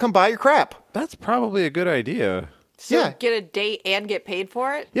gonna want to come buy your crap. That's probably a good idea. So Yeah. get a date and get paid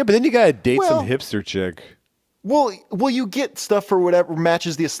for it? Yeah, but then you gotta date Well- some hipster chick. Well, you get stuff for whatever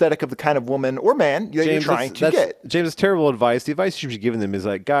matches the aesthetic of the kind of woman or man that you're trying to get. James, it's terrible advice. The advice you should be giving them is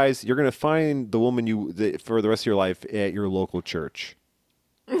like, guys, you're gonna find the woman for the rest of your life at your local church.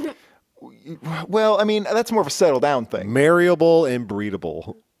 Well, I mean, that's more of a settle down thing. Marriable and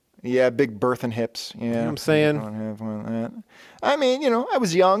breedable. Yeah, big birth and hips. Yeah, You know what I'm saying? I don't have one of that. I mean, I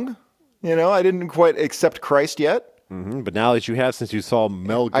was young. I didn't quite accept Christ yet. But now that you have, since you saw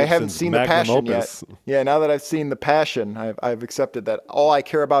Mel Gibson's I haven't seen the magnum Passion opus, yet. Yeah, now that I've seen the Passion, I've accepted that all I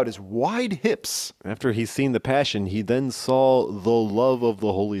care about is wide hips. after he's seen the Passion, he then saw the love of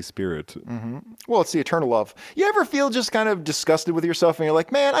the Holy Spirit. Well, it's the eternal love. You ever feel just kind of disgusted with yourself and you're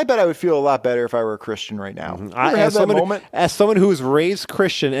like, man, I bet I would feel a lot better if I were a Christian right now. You ever have that moment? As someone who was raised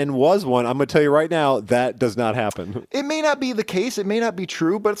Christian and was one, I'm going to tell you right now, that does not happen. It may not be the case, it may not be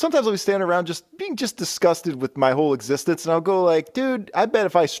true, but sometimes I'll be standing around just being just disgusted with my whole existence, and I'll go like, dude, I bet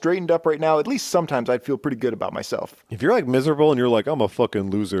if I straightened up right now, at least sometimes I'd feel pretty good about myself. If you're like miserable and you're like, I'm a fucking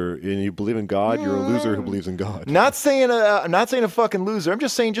loser, and you believe in God, you're a loser who believes in God. Not saying a fucking loser. I'm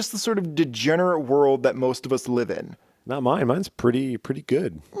just saying just the sort of degenerate world that most of us live in. Not mine. Mine's pretty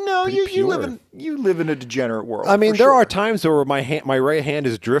good. No, Pretty you pure. live in a degenerate world. I mean, for there sure. are times where my right hand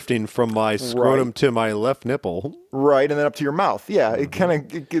is drifting from my scrotum to my left nipple, Right, and then up to your mouth. Yeah, it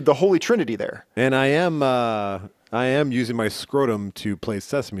kind of the Holy Trinity there. and I am using my scrotum to play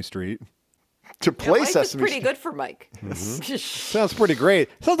Sesame Street. To play Life is Sesame pretty Street. good for Mike. Sounds pretty great.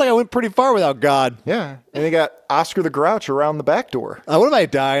 Sounds like I went pretty far without God. Yeah, and they got Oscar the Grouch around the back door. What if I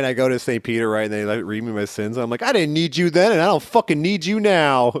die and I go to St. Peter, right, and they like, read me my sins? I'm like, I didn't need you then, and I don't fucking need you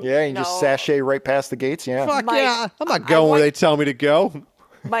now. Yeah, you just No. sashay right past the gates. Yeah. Fuck Mike, yeah. I'm not I going where want- they tell me to go.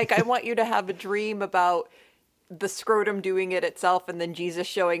 Mike, I want you to have a dream about the scrotum doing it itself and then Jesus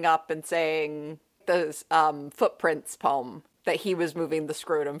showing up and saying the footprints poem that he was moving the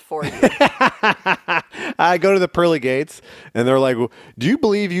scrotum for you. I go to the pearly gates, and they're like, well, do you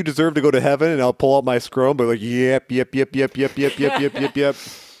believe you deserve to go to heaven? And I'll pull out my scrotum, but like, yep.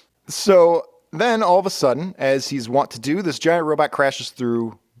 So then all of a sudden, as he's wont to do, this giant robot crashes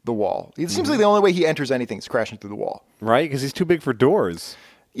through the wall. It seems like the only way he enters anything is crashing through the wall. Right? Because he's too big for doors.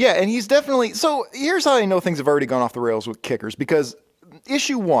 Yeah, and he's definitely... So here's how I know things have already gone off the rails with Kickers, because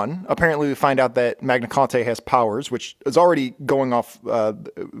issue 1, apparently we find out that Magna Conte has powers, which is already going off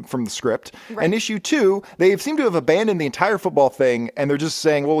from the script. Right. And issue 2, they seem to have abandoned the entire football thing, and they're just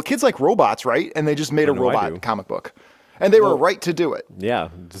saying, well, kids like robots, right? And they just made a robot comic book. And they were right to do it. Yeah,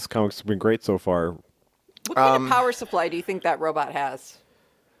 this comic's been great so far. What kind of power supply do you think that robot has?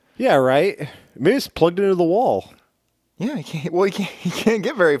 Yeah, right? Maybe it's plugged into the wall. Yeah, he can't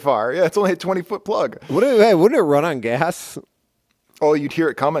get very far. Yeah, it's only a 20-foot plug. Wouldn't it run on gas? Oh, you'd hear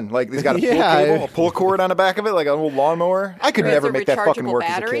it coming. Like, he's got a pull cord on the back of it, like an old lawnmower. I could never make that fucking work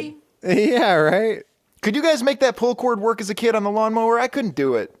battery? as a kid. Yeah, right? Could you guys make that pull cord work as a kid on the lawnmower? I couldn't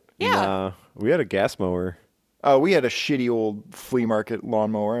do it. Yeah. Nah, we had a gas mower. We had a shitty old flea market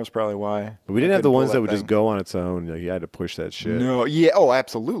lawnmower. That's probably why. But we didn't have the ones that would just go on its own. Like, you had to push that shit. No, yeah. Oh,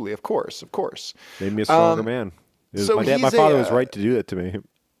 absolutely. Of course. Made me a stronger man. My father was right to do that to me.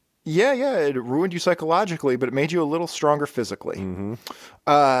 Yeah, it ruined you psychologically, but it made you a little stronger physically.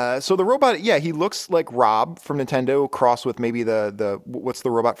 Mm-hmm. So the robot, he looks like Rob from Nintendo, crossed with maybe the what's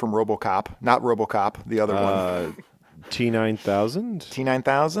the robot from RoboCop? Not RoboCop, the other one. T-9000?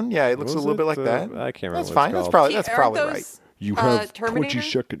 T-9000? Yeah, it looks a little bit like that. I can't remember. That's fine. That's probably right. You have Terminator? 20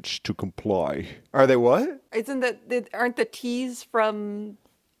 seconds to comply. Are they what? Aren't the T's from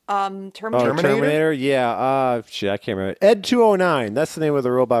Terminator? Oh, Terminator? Yeah. Shit, I can't remember. Ed 209. That's the name of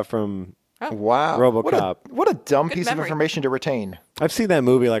the robot from Wow. RoboCop. What a dumb piece memory. of information to retain. I've seen that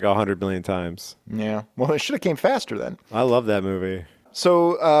movie like 100 million times. Yeah. Well, it should have came faster then. I love that movie.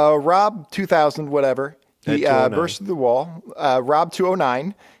 So Rob 2000, whatever, he bursts through the wall. Rob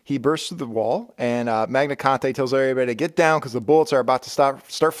 209, he bursts through the wall, and Magna Conte tells everybody to get down because the bullets are about to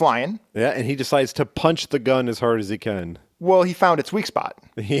start flying. Yeah, and he decides to punch the gun as hard as he can. Well, he found its weak spot.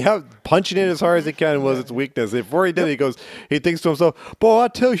 Yeah, punching it as hard as he can was its weakness. Before he did it, he thinks to himself, boy, I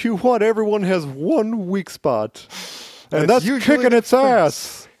tell you what, everyone has one weak spot. And that's kicking its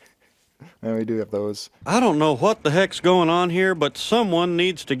ass. And we do have those. I don't know what the heck's going on here, but someone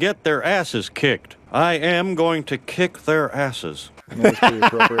needs to get their asses kicked. I am going to kick their asses. That's pretty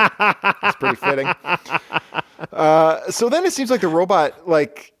appropriate. That's pretty fitting. So then it seems like the robot,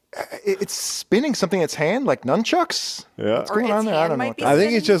 it's spinning something in its hand, like nunchucks. Yeah. What's going on there? I don't know. I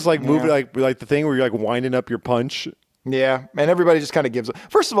think it's just like moving, like the thing where you're like winding up your punch. Yeah, and everybody just kind of gives up.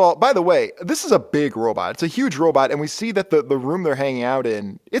 First of all, by the way, this is a big robot. It's a huge robot, and we see that the room they're hanging out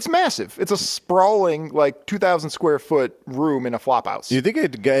in, it's massive. It's a sprawling, 2,000 square foot room in a flop house. Do you think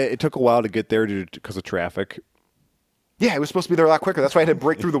it took a while to get there because of traffic? Yeah, it was supposed to be there a lot quicker. That's why I had to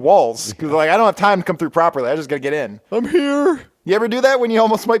break through the walls. Because I don't have time to come through properly. I just got to get in. I'm here. You ever do that when you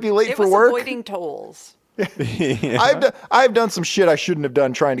almost might be late for work? It was avoiding tolls. Yeah. I've done some shit I shouldn't have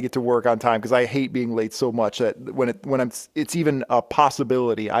done trying to get to work on time because I hate being late so much that when it's even a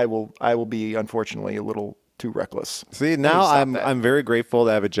possibility, I will be unfortunately a little too reckless. See, now I'm very grateful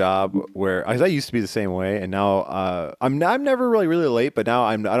to have a job where I used to be the same way, and now I'm never really late, but now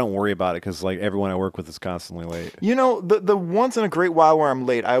I don't worry about it because everyone I work with is constantly late. You know, the once in a great while where I'm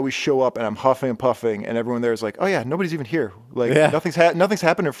late, I always show up and I'm huffing and puffing, and everyone there is like, oh yeah, nobody's even here. Nothing's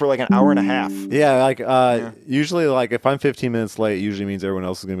happening for an hour and a half. Yeah, usually if I'm 15 minutes late, it usually means everyone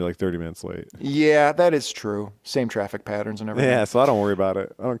else is gonna be 30 minutes late. Yeah, that is true. Same traffic patterns and everything. Yeah, so I don't worry about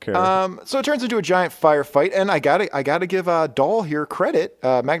it. I don't care. So it turns into a giant firefight, and I gotta give Doll here credit.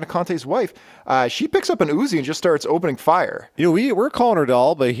 Magna Conte's wife, she picks up an Uzi and just starts opening fire. We're calling her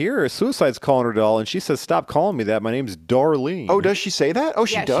Doll, but here Suicide's calling her Doll, and she says, "Stop calling me that. My name's Darlene." Oh, does she say that? Oh,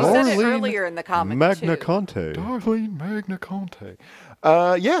 she does. She said it earlier in the comic Magna too. Conte. Darlene Magna Conte.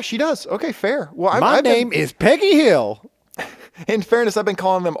 Yeah, she does. Okay, fair. Well, my name is Peggy Hill. In fairness, I've been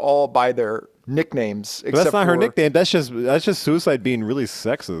calling them all by their nicknames. But that's not her nickname. That's just Suicide being really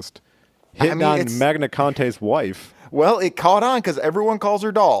sexist. Hitting on Magna Conte's wife. Well, it caught on because everyone calls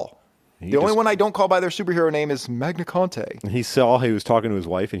her Doll. The only one I don't call by their superhero name is Magna Conte. He saw he was talking to his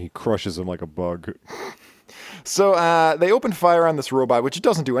wife, and he crushes him like a bug. So they open fire on this robot, which it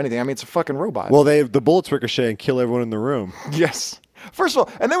doesn't do anything. I mean, it's a fucking robot. Well, the bullets ricochet and kill everyone in the room. Yes. First of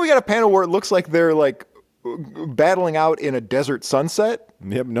all, and then we got a panel where it looks like they're battling out in a desert sunset.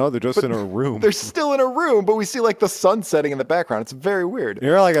 Yep, no, they're just in a room. They're still in a room, but we see the sun setting in the background. It's very weird.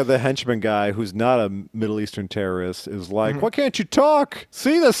 You're the henchman guy who's not a Middle Eastern terrorist is like, why can't you talk?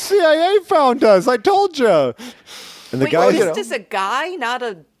 See, the CIA found us. I told you. And the Wait, guy, is this a guy, not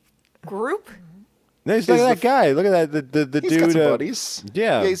a group? No, he's like that guy. Look at that. The He's dude. got some buddies.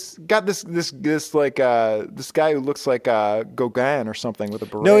 Yeah. He's got this guy who looks like Gauguin or something with a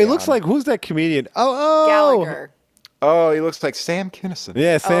beret. No, he looks on. like who's that comedian? Oh. Gallagher. Oh, he looks like Sam Kinison.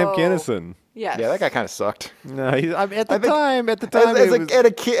 Yeah, Sam Oh. Kinison. Yes. Yeah, that guy kind of sucked. No, at the I think- time,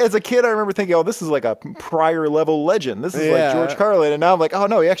 As a kid, I remember thinking, "Oh, this is like a prior level legend. This is Yeah. like George Carlin." And now I'm like, "Oh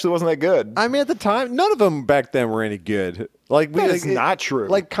no, he actually wasn't that good." I mean, at the time, none of them back then were any good. Like That is not true.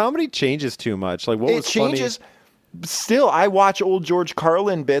 Like comedy changes too much. Like what It was changes. funny? Still, I watch old George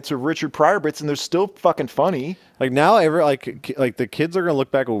Carlin bits or Richard Pryor bits, and they're still fucking funny. Like now, like the kids are gonna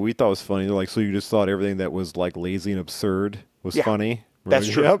look back at what we thought was funny. They're like, so you just thought everything that was like lazy and absurd was Yeah, funny? that's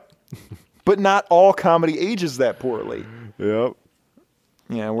Right? true. Yep. But not all comedy ages that poorly. Yep.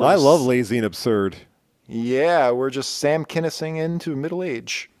 Yeah, I love lazy and absurd. Yeah, we're just Sam Kinison into middle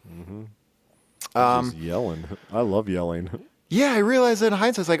age. Just yelling. I love yelling. Yeah, I realized that in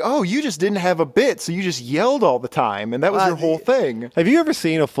hindsight, it's like, oh, you just didn't have a bit, so you just yelled all the time, and that was your whole thing. Have you ever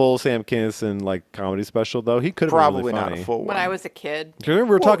seen a full Sam Kinison like comedy special though? He could have Probably been really not funny. a full one. When I was a kid. Do you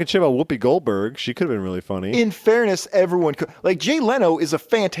remember we were talking shit about Whoopi Goldberg? She could have been really funny. In fairness, everyone could. Like, Jay Leno is a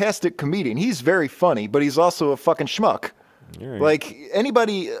fantastic comedian. He's very funny, but he's also a fucking schmuck. Right. Like,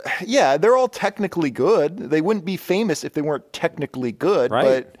 anybody, yeah, they're all technically good. They wouldn't be famous if they weren't technically good, Right.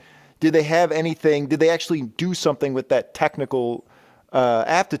 but did they have anything, did they actually do something with that technical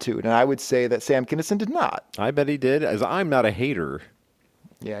aptitude? And I would say that Sam Kinison did not. I bet he did, as I'm not a hater.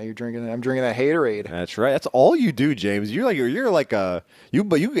 Yeah, I'm drinking that haterade. That's right. That's all you do, James. You're like a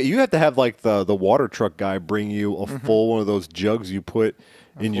but you have to have like the water truck guy bring you a full one of those jugs you put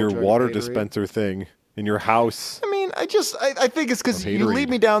in full your jug of water Haterade? dispenser thing in your house. I mean, I think it's because Of you haterade. lead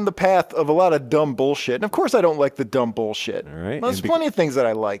me down the path of a lot of dumb bullshit. And of course, I don't like the dumb bullshit. All right. There's And plenty of things that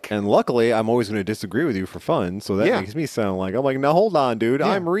I like. And luckily, I'm always going to disagree with you for fun, so that Yeah. makes me sound like I'm like, now hold on, dude. Yeah.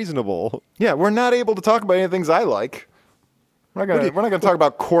 I'm reasonable. Yeah, we're not able to talk about any things I like. We're not gonna talk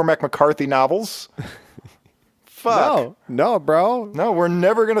about Cormac McCarthy novels. Fuck. No, bro. No, we're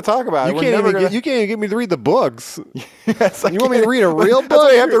never gonna talk about it. You We're can't, never even gonna. get, you can't even get me to read the books. Yes, I You want me to can't. read a real That's why I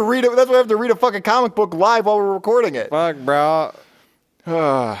book? have to read it. That's why I have to read a fucking comic book live while we're recording it. Fuck, bro.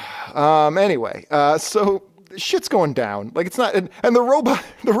 Anyway, so shit's going down. Like it's not, and the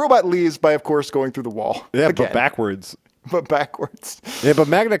robot leaves by, of course, going through the wall. Yeah, again, but backwards. but backwards. Yeah, but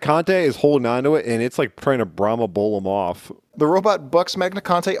Magna Conte is holding on to it, and it's like trying to Brahma bowl him off. The robot bucks Magna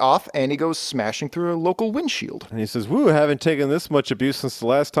Conte off, and he goes smashing through a local windshield. And he says, "Woo, haven't taken this much abuse since the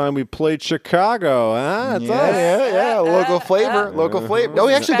last time we played Chicago, huh? That's us." Yeah. Local flavor. Local flavor. Oh,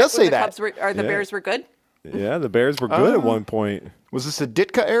 he actually Back does when say the that. Cubs were, or the Yeah. Bears were good. Yeah, the Bears were good at one point. Was this a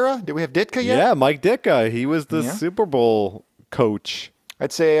Ditka era? Did we have Ditka yet? Yeah, Mike Ditka. He was the Yeah. Super Bowl coach.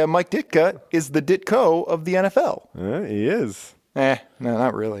 I'd say Mike Ditka is the Ditko of the NFL. He is. No,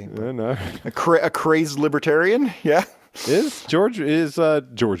 not really. No. A crazed libertarian? Yeah. Is George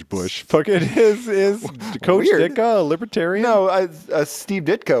Bush? Fucking is Coach Weird. Ditka a libertarian? No, Steve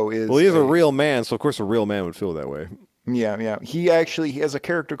Ditko is. Well, he is a real man, so of course a real man would feel that way. Yeah. He has a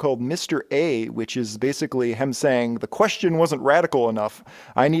character called Mr. A, which is basically him saying the question wasn't radical enough.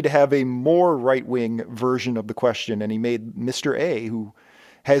 I need to have a more right-wing version of the question. And he made Mr. A, who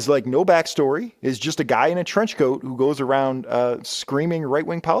has like no backstory, is just a guy in a trench coat who goes around screaming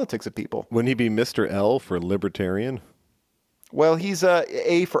right-wing politics at people. Wouldn't he be Mr. L for libertarian? Well, he's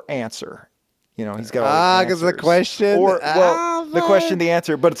A for answer. You know, he's got all the because the answers. question. Or, well, the question, the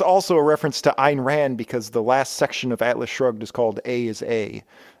answer, but it's also a reference to Ayn Rand because the last section of Atlas Shrugged is called A is A.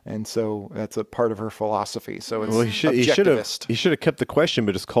 And so that's a part of her philosophy. So it's Well, he should objectivist. have kept the question,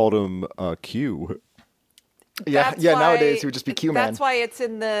 but just called him Q. Yeah, That's nowadays why- he would just be Q-Man. That's why it's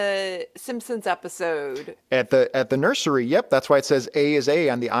in the Simpsons episode. At the nursery, yep, that's why it says A is A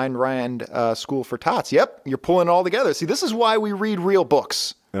on the Ayn Rand School for Tots. Yep, you're pulling it all together. See, this is why we read real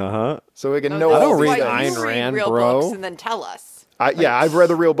books. Uh-huh. So we can No, know this I don't is read why you Ayn read Rand, real bro. books and then tell us. I've read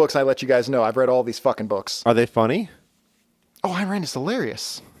the real books. I let you guys know. I've read all these fucking books. Are they funny? Oh, Ayn Rand is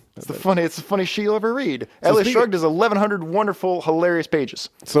hilarious. It's the funniest shit you'll ever read. So Atlas speaking- Shrugged is 1,100 wonderful, hilarious pages.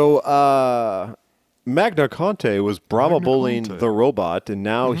 So, Magna Conte was Brahma bowling the robot, and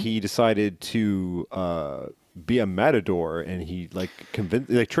now he decided to be a matador, and he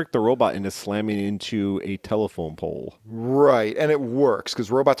tricked the robot into slamming into a telephone pole. Right, and it works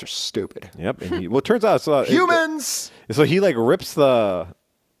because robots are stupid. Yep. And it turns out Humans. So he rips the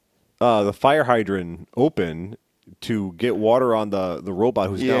fire hydrant open to get water on the robot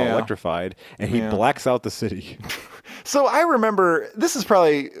who's now Yeah. electrified, and he blacks out the city. So I remember, this is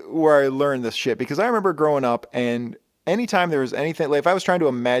probably where I learned this shit, because I remember growing up and anytime there was anything, like if I was trying to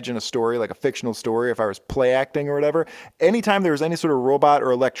imagine a story, like a fictional story, if I was play acting or whatever, anytime there was any sort of robot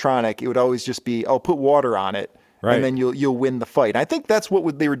or electronic, it would always just be, oh, put water on it. Right. And then you'll win the fight. And I think that's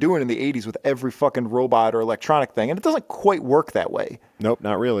what they were doing in the 80s with every fucking robot or electronic thing. And it doesn't quite work that way. Nope,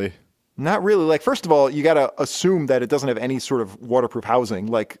 not really. Not really. Like, first of all, you got to assume that it doesn't have any sort of waterproof housing.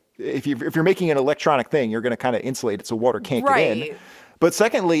 Like, if you're making an electronic thing, you're going to kind of insulate it so water can't get in. But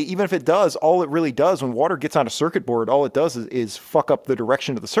secondly, even if it does, all it really does when water gets on a circuit board, all it does is fuck up the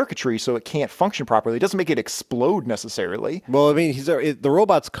direction of the circuitry so it can't function properly. It doesn't make it explode necessarily. Well, I mean, the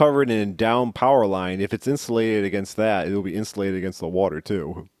robot's covered in down power line. If it's insulated against that, it'll be insulated against the water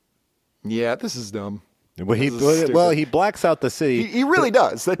too. Yeah, this is dumb. Well, he blacks out the city. He really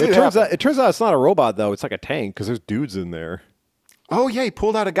does. It turns out it's not a robot though. It's like a tank because there's dudes in there. Oh yeah, he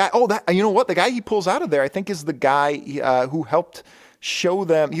pulled out a guy. Oh, you know what? The guy he pulls out of there, I think, is the guy who helped show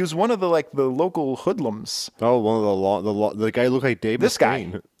them. He was one of the local hoodlums. Oh, one of the guy who looked like Dave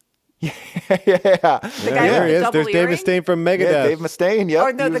Mustaine. Yeah. The guy there he with is. the There's double Dave earring? Mustaine from Megadeth. Yeah, Dave Mustaine. Yep.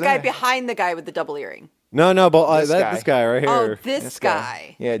 Or no, the guy behind the guy with the double earring. No, but this guy right here. Oh, this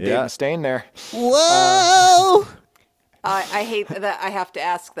guy. Yeah, Dave Mustaine there. Whoa! I hate that I have to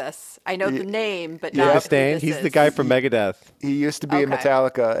ask this. I know the name, but Dave not Mustaine. who this He's is. the guy from Megadeth. He used to be in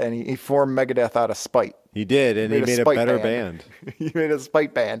Metallica, and he formed Megadeth out of spite. He did, and he made a better band. He made a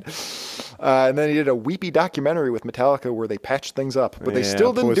spite band. And then he did a weepy documentary with Metallica where they patched things up, but they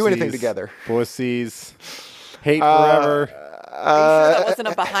still didn't do anything together. Pussies. Hate forever. Are you sure that wasn't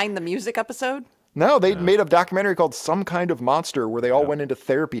a Behind the Music episode? No, they made a documentary called Some Kind of Monster where they all went into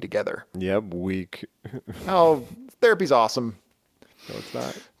therapy together. Yep, weak. Oh, therapy's awesome. No, it's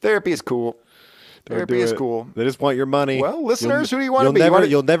not. Therapy is cool. Therapy is cool. They just want your money. Well, listeners, who do you want to be?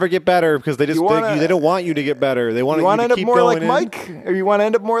 You'll never get better because they don't want you to get better. They want you to end up keep more going like in. Mike, or you want to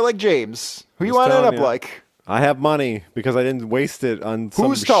end up more like James? Who you want to end up like? I have money because I didn't waste it on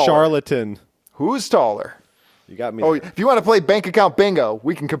some taller? charlatan. Who's taller? You got me. Oh, if you want to play bank account bingo,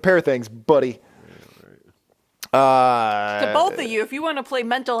 we can compare things, buddy. To both of you, if you want to play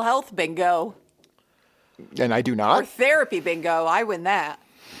mental health bingo. And I do Or not. therapy bingo, I win that.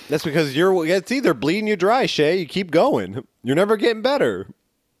 That's because it's either bleeding you dry, Shay. You keep going. You're never getting better.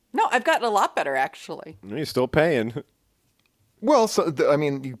 No, I've gotten a lot better, actually. You're still paying. Well, I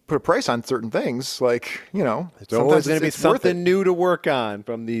mean, you put a price on certain things, like, you know. There's always going to be something new to work on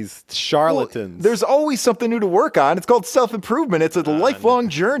from these charlatans. Well, there's always something new to work on. It's called self-improvement. It's a lifelong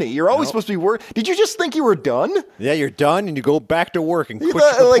journey. You're always supposed to be Did you just think you were done? Yeah, you're done, and you go back to work and quit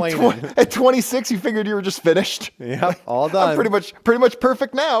complaining. At 26, you figured you were just finished? Yeah, all done. I'm pretty much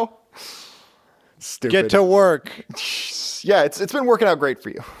perfect now. Stupid. Get to work. Yeah, it's been working out great for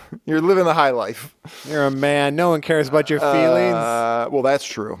you. You're living the high life. You're a man. No one cares about your feelings. Well, that's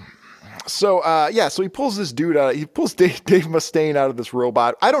true. So, so he pulls this dude out. He pulls Dave Mustaine out of this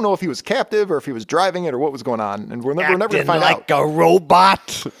robot. I don't know if he was captive or if he was driving it or what was going on. And we're never going to find out. Like a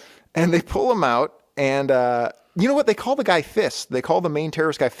robot. And they pull him out. And you know what? They call the guy Fist. They call the main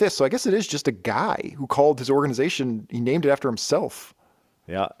terrorist guy Fist. So I guess it is just a guy who called his organization. He named it after himself.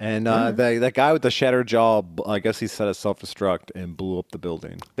 Yeah, and that guy with the shattered jaw, I guess he set a self-destruct and blew up the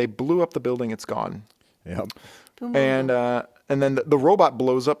building. They blew up the building. It's gone. Yep. And then the robot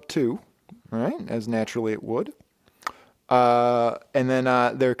blows up too, right? As naturally it would. And then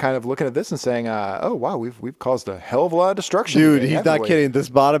they're kind of looking at this and saying, "Oh wow, we've caused a hell of a lot of destruction." Dude, today, he's not kidding. This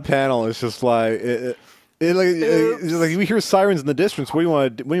bottom panel is just like. It's like we hear sirens in the distance. What do you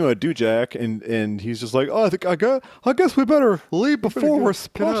want to do, Jack? And he's just like, oh, I guess we better leave before we're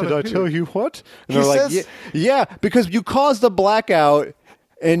spotted. I tell you what. And they're like, yeah, because you caused a blackout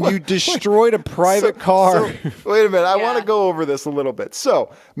and you destroyed a private car. So, wait a minute. I want to go over this a little bit.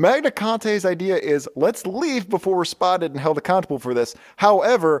 So Magna Conte's idea is let's leave before we're spotted and held accountable for this.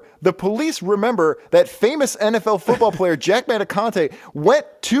 However, the police remember that famous NFL football player Jack Conte went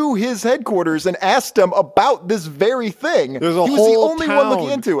to his headquarters and asked him about this very thing. He was the only one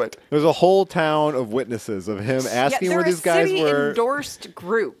looking into it. There's a whole town of witnesses of him asking where these guys were. They're a city-endorsed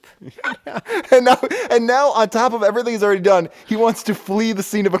group. and now, on top of everything he's already done, he wants to flee the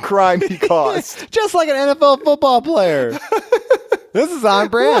scene of a crime he caused. Just like an NFL football player. This is on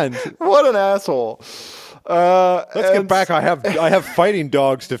brand. What an asshole. Let's get back. I have fighting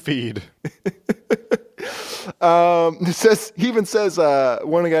dogs to feed. He even says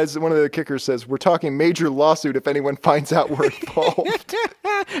one of the kickers says, "We're talking major lawsuit if anyone finds out we're involved."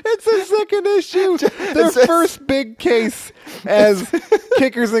 It's a second issue. Their first big case as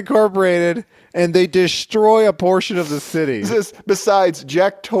Kickers Incorporated, and they destroy a portion of the city. Besides,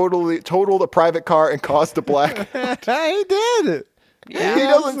 Jack totaled a private car and caused a blackout. He did. Yeah. He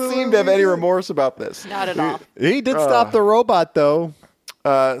doesn't seem to have any remorse about this. Not at all. He did stop the robot, though.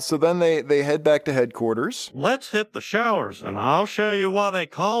 So then they head back to headquarters. Let's hit the showers, and I'll show you why they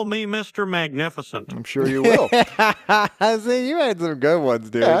call me Mr. Magnificent. I'm sure you will. See, you had some good ones,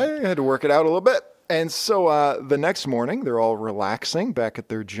 dude. Yeah, I had to work it out a little bit. And so the next morning, they're all relaxing back at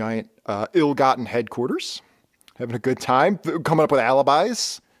their giant, ill-gotten headquarters, having a good time, coming up with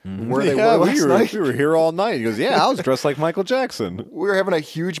alibis. Where they were last night. We were here all night. He goes, yeah, I was dressed like Michael Jackson. We were having a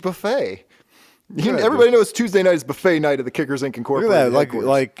huge buffet. Everybody knows Tuesday night is buffet night at the Kickers Inc. Incorporated. Look at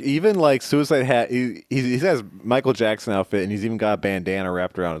that. Even Suicide Hat, he has Michael Jackson outfit, and he's even got a bandana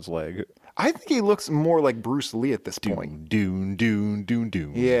wrapped around his leg. I think he looks more like Bruce Lee at this point.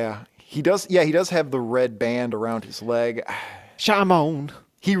 Doon. Yeah, he does. Yeah, he does have the red band around his leg. Shamon.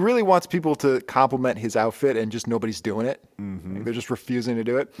 He really wants people to compliment his outfit, and just nobody's doing it. Mm-hmm. They're just refusing to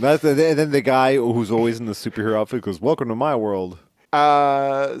do it. And then the guy who's always in the superhero outfit goes, "Welcome to my world."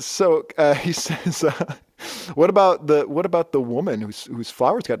 So he says, "What about the woman whose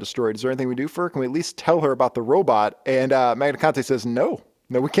flowers got destroyed? Is there anything we do for her? Can we at least tell her about the robot?" And Magna Conte says, "No,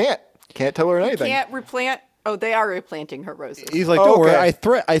 we can't. Can't tell her anything. Can't replant." Oh, they are replanting her roses. He's like, "Don't worry. I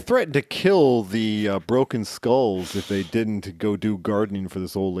threatened to kill the broken skulls if they didn't go do gardening for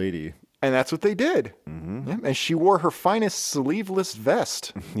this old lady." And that's what they did. Mm-hmm. Yeah, and she wore her finest sleeveless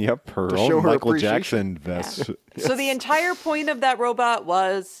vest. Yep, her own Michael Jackson vest. Yeah. Yes. So the entire point of that robot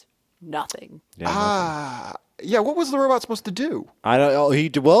was nothing. Yeah, what was the robot supposed to do? I don't know. He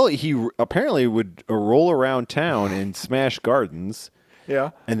apparently would roll around town and smash gardens.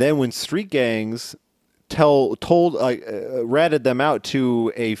 Yeah. And then when street gangs ratted them out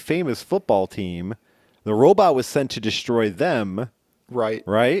to a famous football team, the robot was sent to destroy them. Right.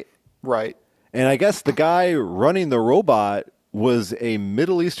 And I guess the guy running the robot was a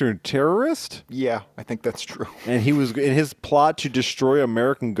Middle Eastern terrorist? Yeah, I think that's true. And he was in his plot to destroy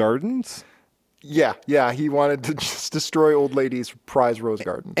American gardens? Yeah, he wanted to just destroy old ladies' prize rose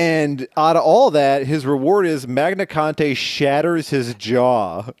gardens. And out of all that, his reward is Magna Conte shatters his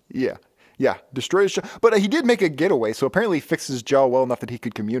jaw. Yeah, destroy his jaw. But he did make a getaway, so apparently he fixed his jaw well enough that he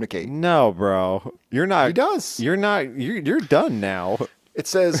could communicate. No, bro. You're not. He does. You're not. You're done now. It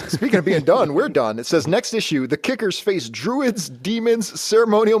says, speaking of being done, we're done. It says, next issue, the Kickers face druids, demons,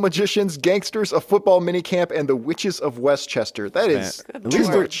 ceremonial magicians, gangsters, a football minicamp, and the witches of Westchester. That is too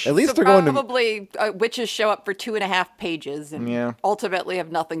much. At least so they're going to... Probably witches show up for 2.5 pages and ultimately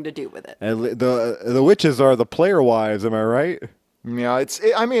have nothing to do with it. The witches are the player wives, am I right? Yeah, it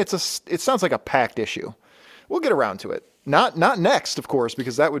sounds like a packed issue. We'll get around to it. Not next, of course,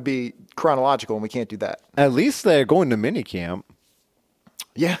 because that would be chronological and we can't do that. At least they're going to minicamp.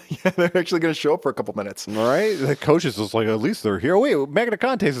 Yeah, they're actually going to show up for a couple minutes. All right, the coach is just like, at least they're here. Wait, Magna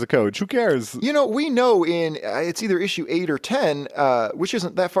Conte is the coach. Who cares? We know in it's either issue 8 or 10, which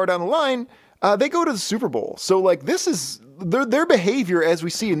isn't that far down the line. They go to the Super Bowl, so like this is their behavior as we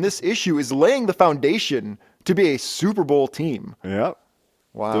see in this issue is laying the foundation to be a Super Bowl team. Yep.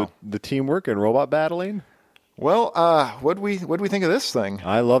 Wow. The teamwork and robot battling. Well, what do we think of this thing?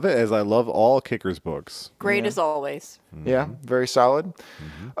 I love it, as I love all Kickers books. Great as always. Mm-hmm. Yeah, very solid.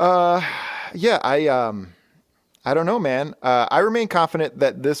 Mm-hmm. I don't know, man. I remain confident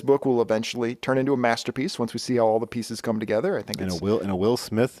that this book will eventually turn into a masterpiece once we see how all the pieces come together. I think in a Will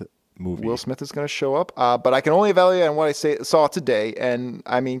Smith movie. Will Smith is going to show up, but I can only evaluate on what I saw today. And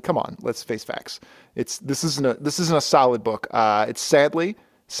I mean, come on, let's face facts. This isn't a solid book. It's sadly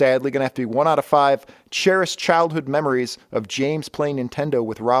going to have to be 1 out of 5 cherished childhood memories of James playing Nintendo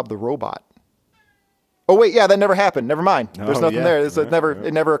with Rob the Robot. Oh wait, yeah, that never happened. Never mind. There's nothing there. It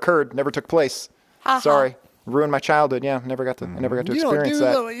never occurred. Never took place. Sorry, ruined my childhood. Yeah, I never got to experience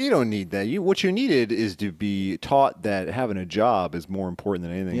that. You don't need that. What you needed is to be taught that having a job is more important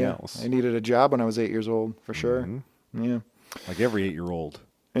than anything else. I needed a job when I was 8 years old, for sure. Mm-hmm. Yeah, like every 8-year-old.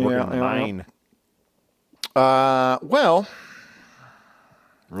 Working mine. Well.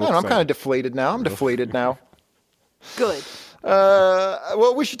 I don't know, I'm kind of deflated now. Good.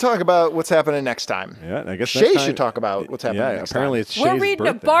 Well, we should talk about what's happening next time. Yeah, I guess Shay should talk about what's happening next apparently time. It's Shay's We're reading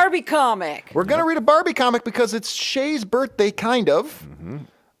birthday. a Barbie comic. We're going to read a Barbie comic because it's Shay's birthday, kind of.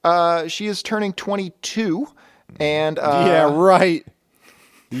 Mm-hmm. She is turning 22. And yeah, right.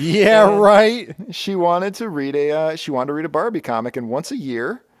 Yeah, right. She wanted to read a Barbie comic, and once a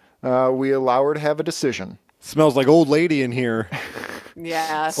year, we allow her to have a decision. Smells like old lady in here.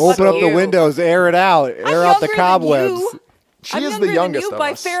 Yeah. Open up the windows, air it out, air out the cobwebs. She I'm is younger the youngest than you of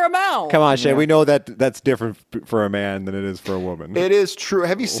by us. fair amount. Come on, Shay. We know that that's different for a man than it is for a woman. It is true.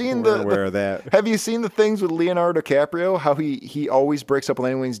 Have you seen We're aware of that. Have you seen the things with Leonardo DiCaprio? How he always breaks up with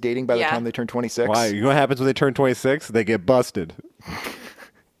anyone he's dating by the time they turn 26. Why? You know what happens when they turn 26? They get busted.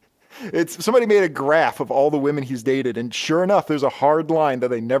 It's somebody made a graph of all the women he's dated, and sure enough, there's a hard line that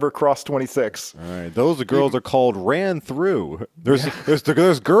they never cross 26. All right, those girls are called ran through. There's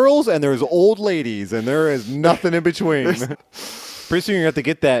girls and there's old ladies, and there is nothing in between. Pretty soon you have to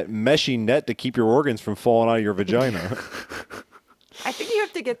get that meshy net to keep your organs from falling out of your vagina. I think you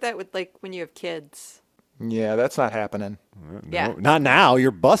have to get that with like when you have kids. Yeah, that's not happening. Yeah. Not now.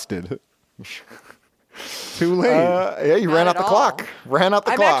 You're busted. Too late. Yeah, you ran out the clock. Ran out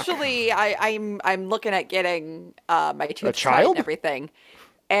the clock. I'm looking at getting my tooth tied child? and everything,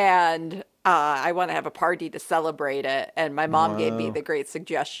 and I want to have a party to celebrate it. And my mom gave me the great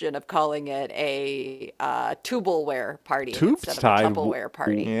suggestion of calling it a tubelware party Tubes instead tied? of a Tupperware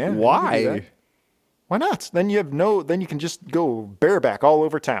party. Yeah, Why? Why not? Then you can just go bareback all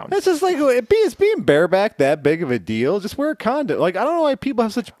over town. It's just like, is being bareback that big of a deal? Just wear a condom. Like, I don't know why people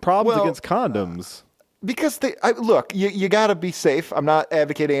have such problems against condoms. Because look, you got to be safe. I'm not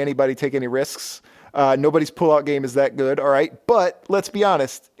advocating anybody take any risks. Nobody's pull-out game is that good, all right? But let's be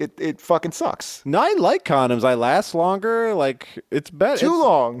honest, it fucking sucks. No, I like condoms. I last longer. Like, it's better. Too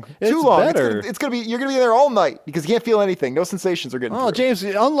long. It's Too long. better. You're gonna be there all night because you can't feel anything. No sensations are getting Oh, through. James,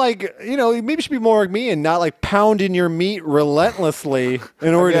 unlike, maybe you should be more like me and not like pounding your meat relentlessly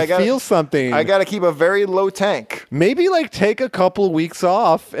in order to feel something. I got to keep a very low tank. Maybe like take a couple of weeks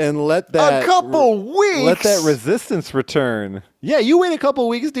off and let that A couple weeks? Let that resistance return. Yeah, you wait a couple of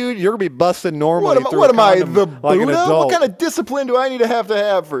weeks, dude. You're gonna be busting normally. What am I, the like an Buddha? adult. What kind of discipline do I need to have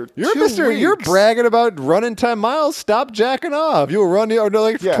for You're 2 Mister. You're weeks? bragging about running 10 miles. Stop jacking off. You'll run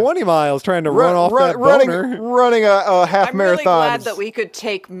 20 miles trying to run off that boner. Running a half I'm marathon. really glad that we could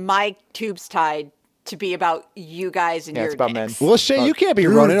take my tubes tied to be about you guys and your it's about dicks. men. Well, Shay, you can't be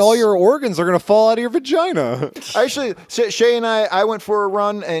running. All your organs are gonna fall out of your vagina. Actually, Shay and I went for a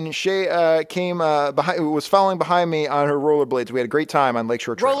run, and Shay was following behind me on her rollerblades. We had a great time on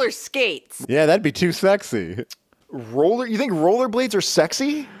Lakeshore Trail. Roller skates. Yeah, that'd be too sexy. You think rollerblades are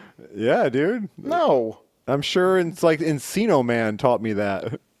sexy? Yeah, dude. No. I'm sure it's like Encino Man taught me that.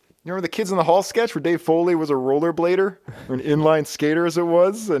 You remember the Kids in the Hall sketch where Dave Foley was a rollerblader, or an inline skater as it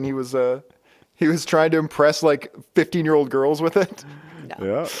was, and he was trying to impress like 15-year-old girls with it. No.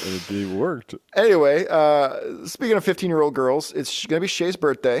 Yeah, it worked. Anyway, speaking of 15-year-old girls, it's going to be Shay's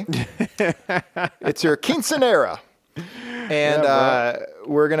birthday. It's her quinceanera. And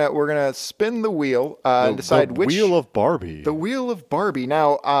we're gonna spin the wheel and decide which wheel of Barbie. The wheel of Barbie.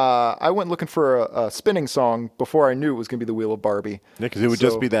 Now, I went looking for a spinning song before I knew it was gonna be the wheel of Barbie. Yeah, because it would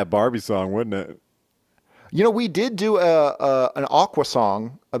just be that Barbie song, wouldn't it? You know, we did do an Aqua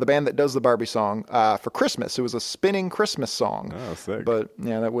song, the band that does the Barbie song, for Christmas. It was a spinning Christmas song. Oh, sick. But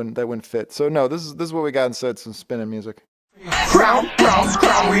yeah, that wouldn't fit. So no, this is what we got instead. Some spinning music. Round, round,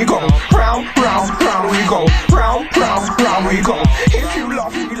 round we go. Round, round, round we go. Round, round, round we go. If you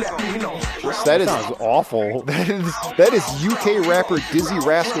love me, let me know. That sounds awful. That is UK rapper Dizzy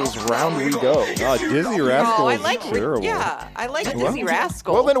Rascal's "Round We Go." Oh, Dizzy Rascal I is like terrible. I like Dizzy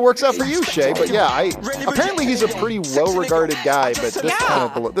Rascal. Well, then it works out for you, Shay. But yeah, apparently he's a pretty well-regarded guy. But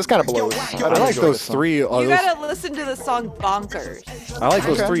this kind of blows. I like those three. You gotta listen to the song "Bonkers." I like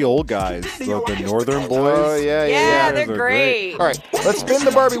those three old guys, the Northern Boys. Oh yeah. Yeah, they're Those are great. All right, let's spin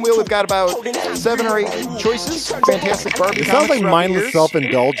the Barbie wheel. We've got about 7 or 8 choices. Fantastic Barbie. It sounds like comics throughout the mindless years.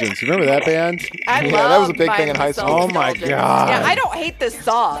 self-indulgence. Remember that band? I Yeah, that was a big thing in high love school. Oh my Self-Indulgence. God. Yeah, I don't hate this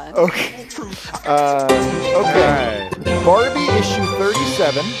song. Okay. Okay. Right. Barbie issue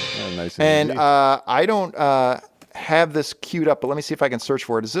 37. Oh, nice And easy. I don't have this queued up, but let me see if I can search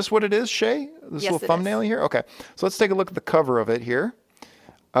for it. Is this what it is, Shay? This Yes, little it thumbnail is. here? Okay. So let's take a look at the cover of it here.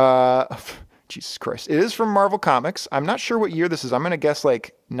 Jesus Christ. It is from Marvel Comics. I'm not sure what year this is. I'm going to guess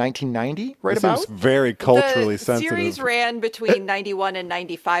like 1990, right This about? seems very culturally The sensitive. series ran between 91 and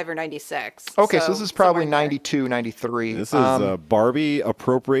 95 or 96. Okay, so this is probably somewhere in there. 92, 93. This is Barbie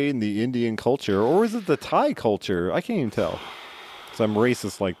appropriating the Indian culture, or is it the Thai culture? I can't even tell. So I'm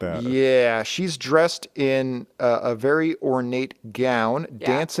racist like that. Yeah, she's dressed in a very ornate gown, Yeah.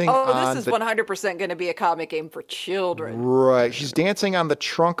 dancing Oh, on this is the 100% going to be a comic game for children. Right. She's dancing on the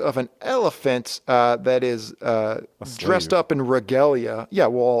trunk of an elephant that is dressed up in regalia. Yeah,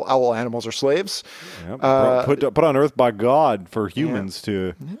 well, all animals are slaves. Yep. Put on earth by God for humans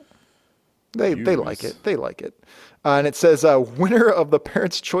to. They like it. They like it. And it says, winner of the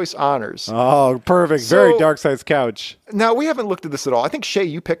Parents' Choice Honors. Oh, perfect. So- Very Dark Side's couch. Now, we haven't looked at this at all. I think, Shay,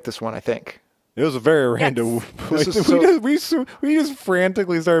 you picked this one, I think. It was a very random. This is We just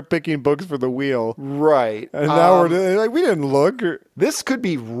frantically started picking books for the wheel, right? And now we're like, we didn't look. This could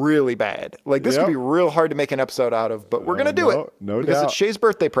be really bad. Like this could be real hard to make an episode out of, but we're gonna do it. No because doubt. it's Shay's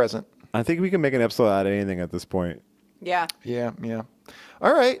birthday present. I think we can make an episode out of anything at this point. Yeah. Yeah.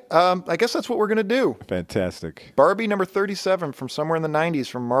 All right. I guess that's what we're gonna do. Fantastic. Barbie number 37 from somewhere in the 90s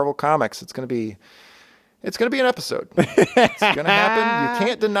from Marvel Comics. It's gonna be an episode. It's gonna happen. You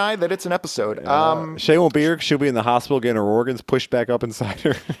can't deny that it's an episode. Shay won't be here. She'll be in the hospital getting her organs pushed back up inside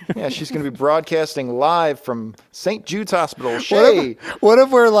her. Yeah, she's gonna be broadcasting live from St. Jude's Hospital. Shay. What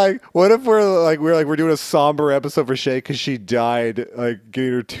if we're doing a somber episode for Shay because she died, like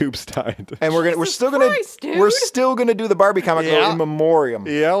getting her tubes tied. And we're still gonna do the Barbie comic in memoriam.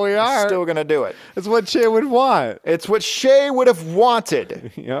 Yeah, we are. Still gonna do it. It's what Shay would want. It's what Shay would have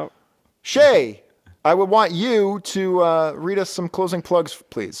wanted. Yep. Shay, I would want you to read us some closing plugs,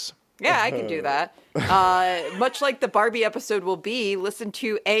 please. Yeah, I can do that. Much like the Barbie episode will be, listen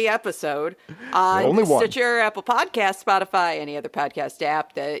to a episode on Only one. Stitcher, Apple Podcasts, Spotify, any other podcast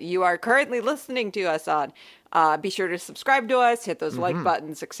app that you are currently listening to us on. Be sure to subscribe to us, hit those like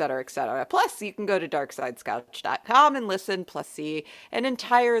buttons, etc., etc. Plus, you can go to darksidescouch.com and listen, plus see an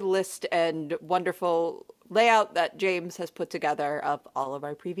entire list and wonderful layout that James has put together of all of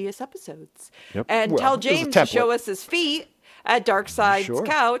our previous episodes. Yep. And Well, tell it was a James to template. show us his feet at Darkside's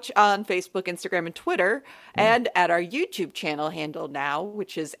Couch on Facebook, Instagram, and Twitter, and at our YouTube channel handle now,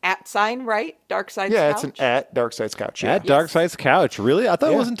 which is @right Darkside's Couch. Yeah, it's an at Darkside's Couch. Yeah. At Darkside's Couch. Really? I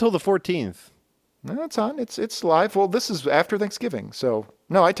thought it was until the 14th. No, it's on. It's live. Well, this is after Thanksgiving, so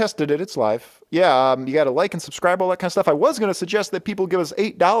no, I tested it. It's live. Yeah, you got to like and subscribe, all that kind of stuff. I was going to suggest that people give us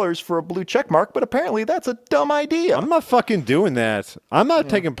 $8 for a blue check mark, but apparently that's a dumb idea. I'm not fucking doing that. I'm not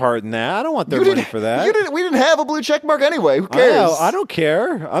taking part in that. I don't want their money for that. We didn't have a blue check mark anyway. Who cares? I don't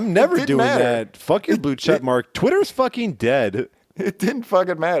care. I'm never didn't doing matter. that. Fuck your blue check mark. Twitter's fucking dead. It didn't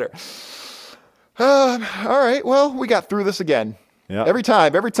fucking matter. All right. Well, we got through this again. Yeah. Every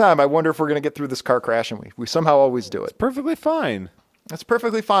time, I wonder if we're going to get through this car crash, and we somehow always do it. Perfectly fine. That's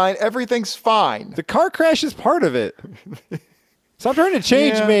perfectly fine. Everything's fine. The car crash is part of it. Stop trying to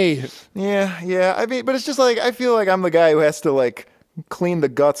change me. Yeah. I mean, but it's just like, I feel like I'm the guy who has to, like, clean the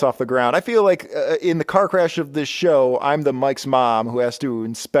guts off the ground. I feel like in the car crash of this show, I'm the Mike's mom who has to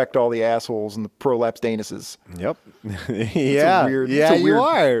inspect all the assholes and the prolapsed anuses. Yep. Yeah. You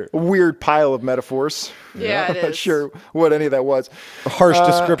are. A weird pile of metaphors. Yeah, it I'm not is. sure what any of that was. A harsh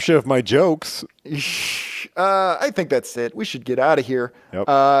description of my jokes. I think that's it. We should get out of here.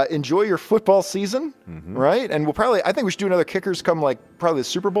 Yep. Enjoy your football season, right? And I think we should do another Kickers come probably the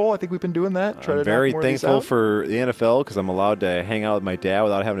Super Bowl. I think we've been doing that. I'm very thankful for the NFL because I'm allowed to hang out with my dad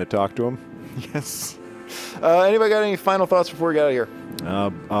without having to talk to him. Yes. Anybody got any final thoughts before we get out of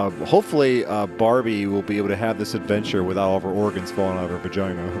here? Hopefully, Barbie will be able to have this adventure without all of her organs falling out of her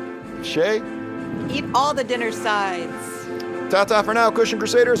vagina. Shay? Eat all the dinner sides. Ta-ta for now, Cushion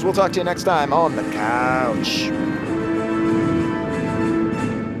Crusaders. We'll talk to you next time on the couch.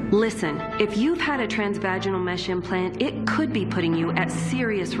 Listen, if you've had a transvaginal mesh implant, it could be putting you at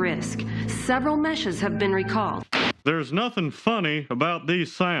serious risk. Several meshes have been recalled. There's nothing funny about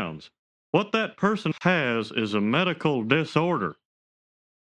these sounds. What that person has is a medical disorder.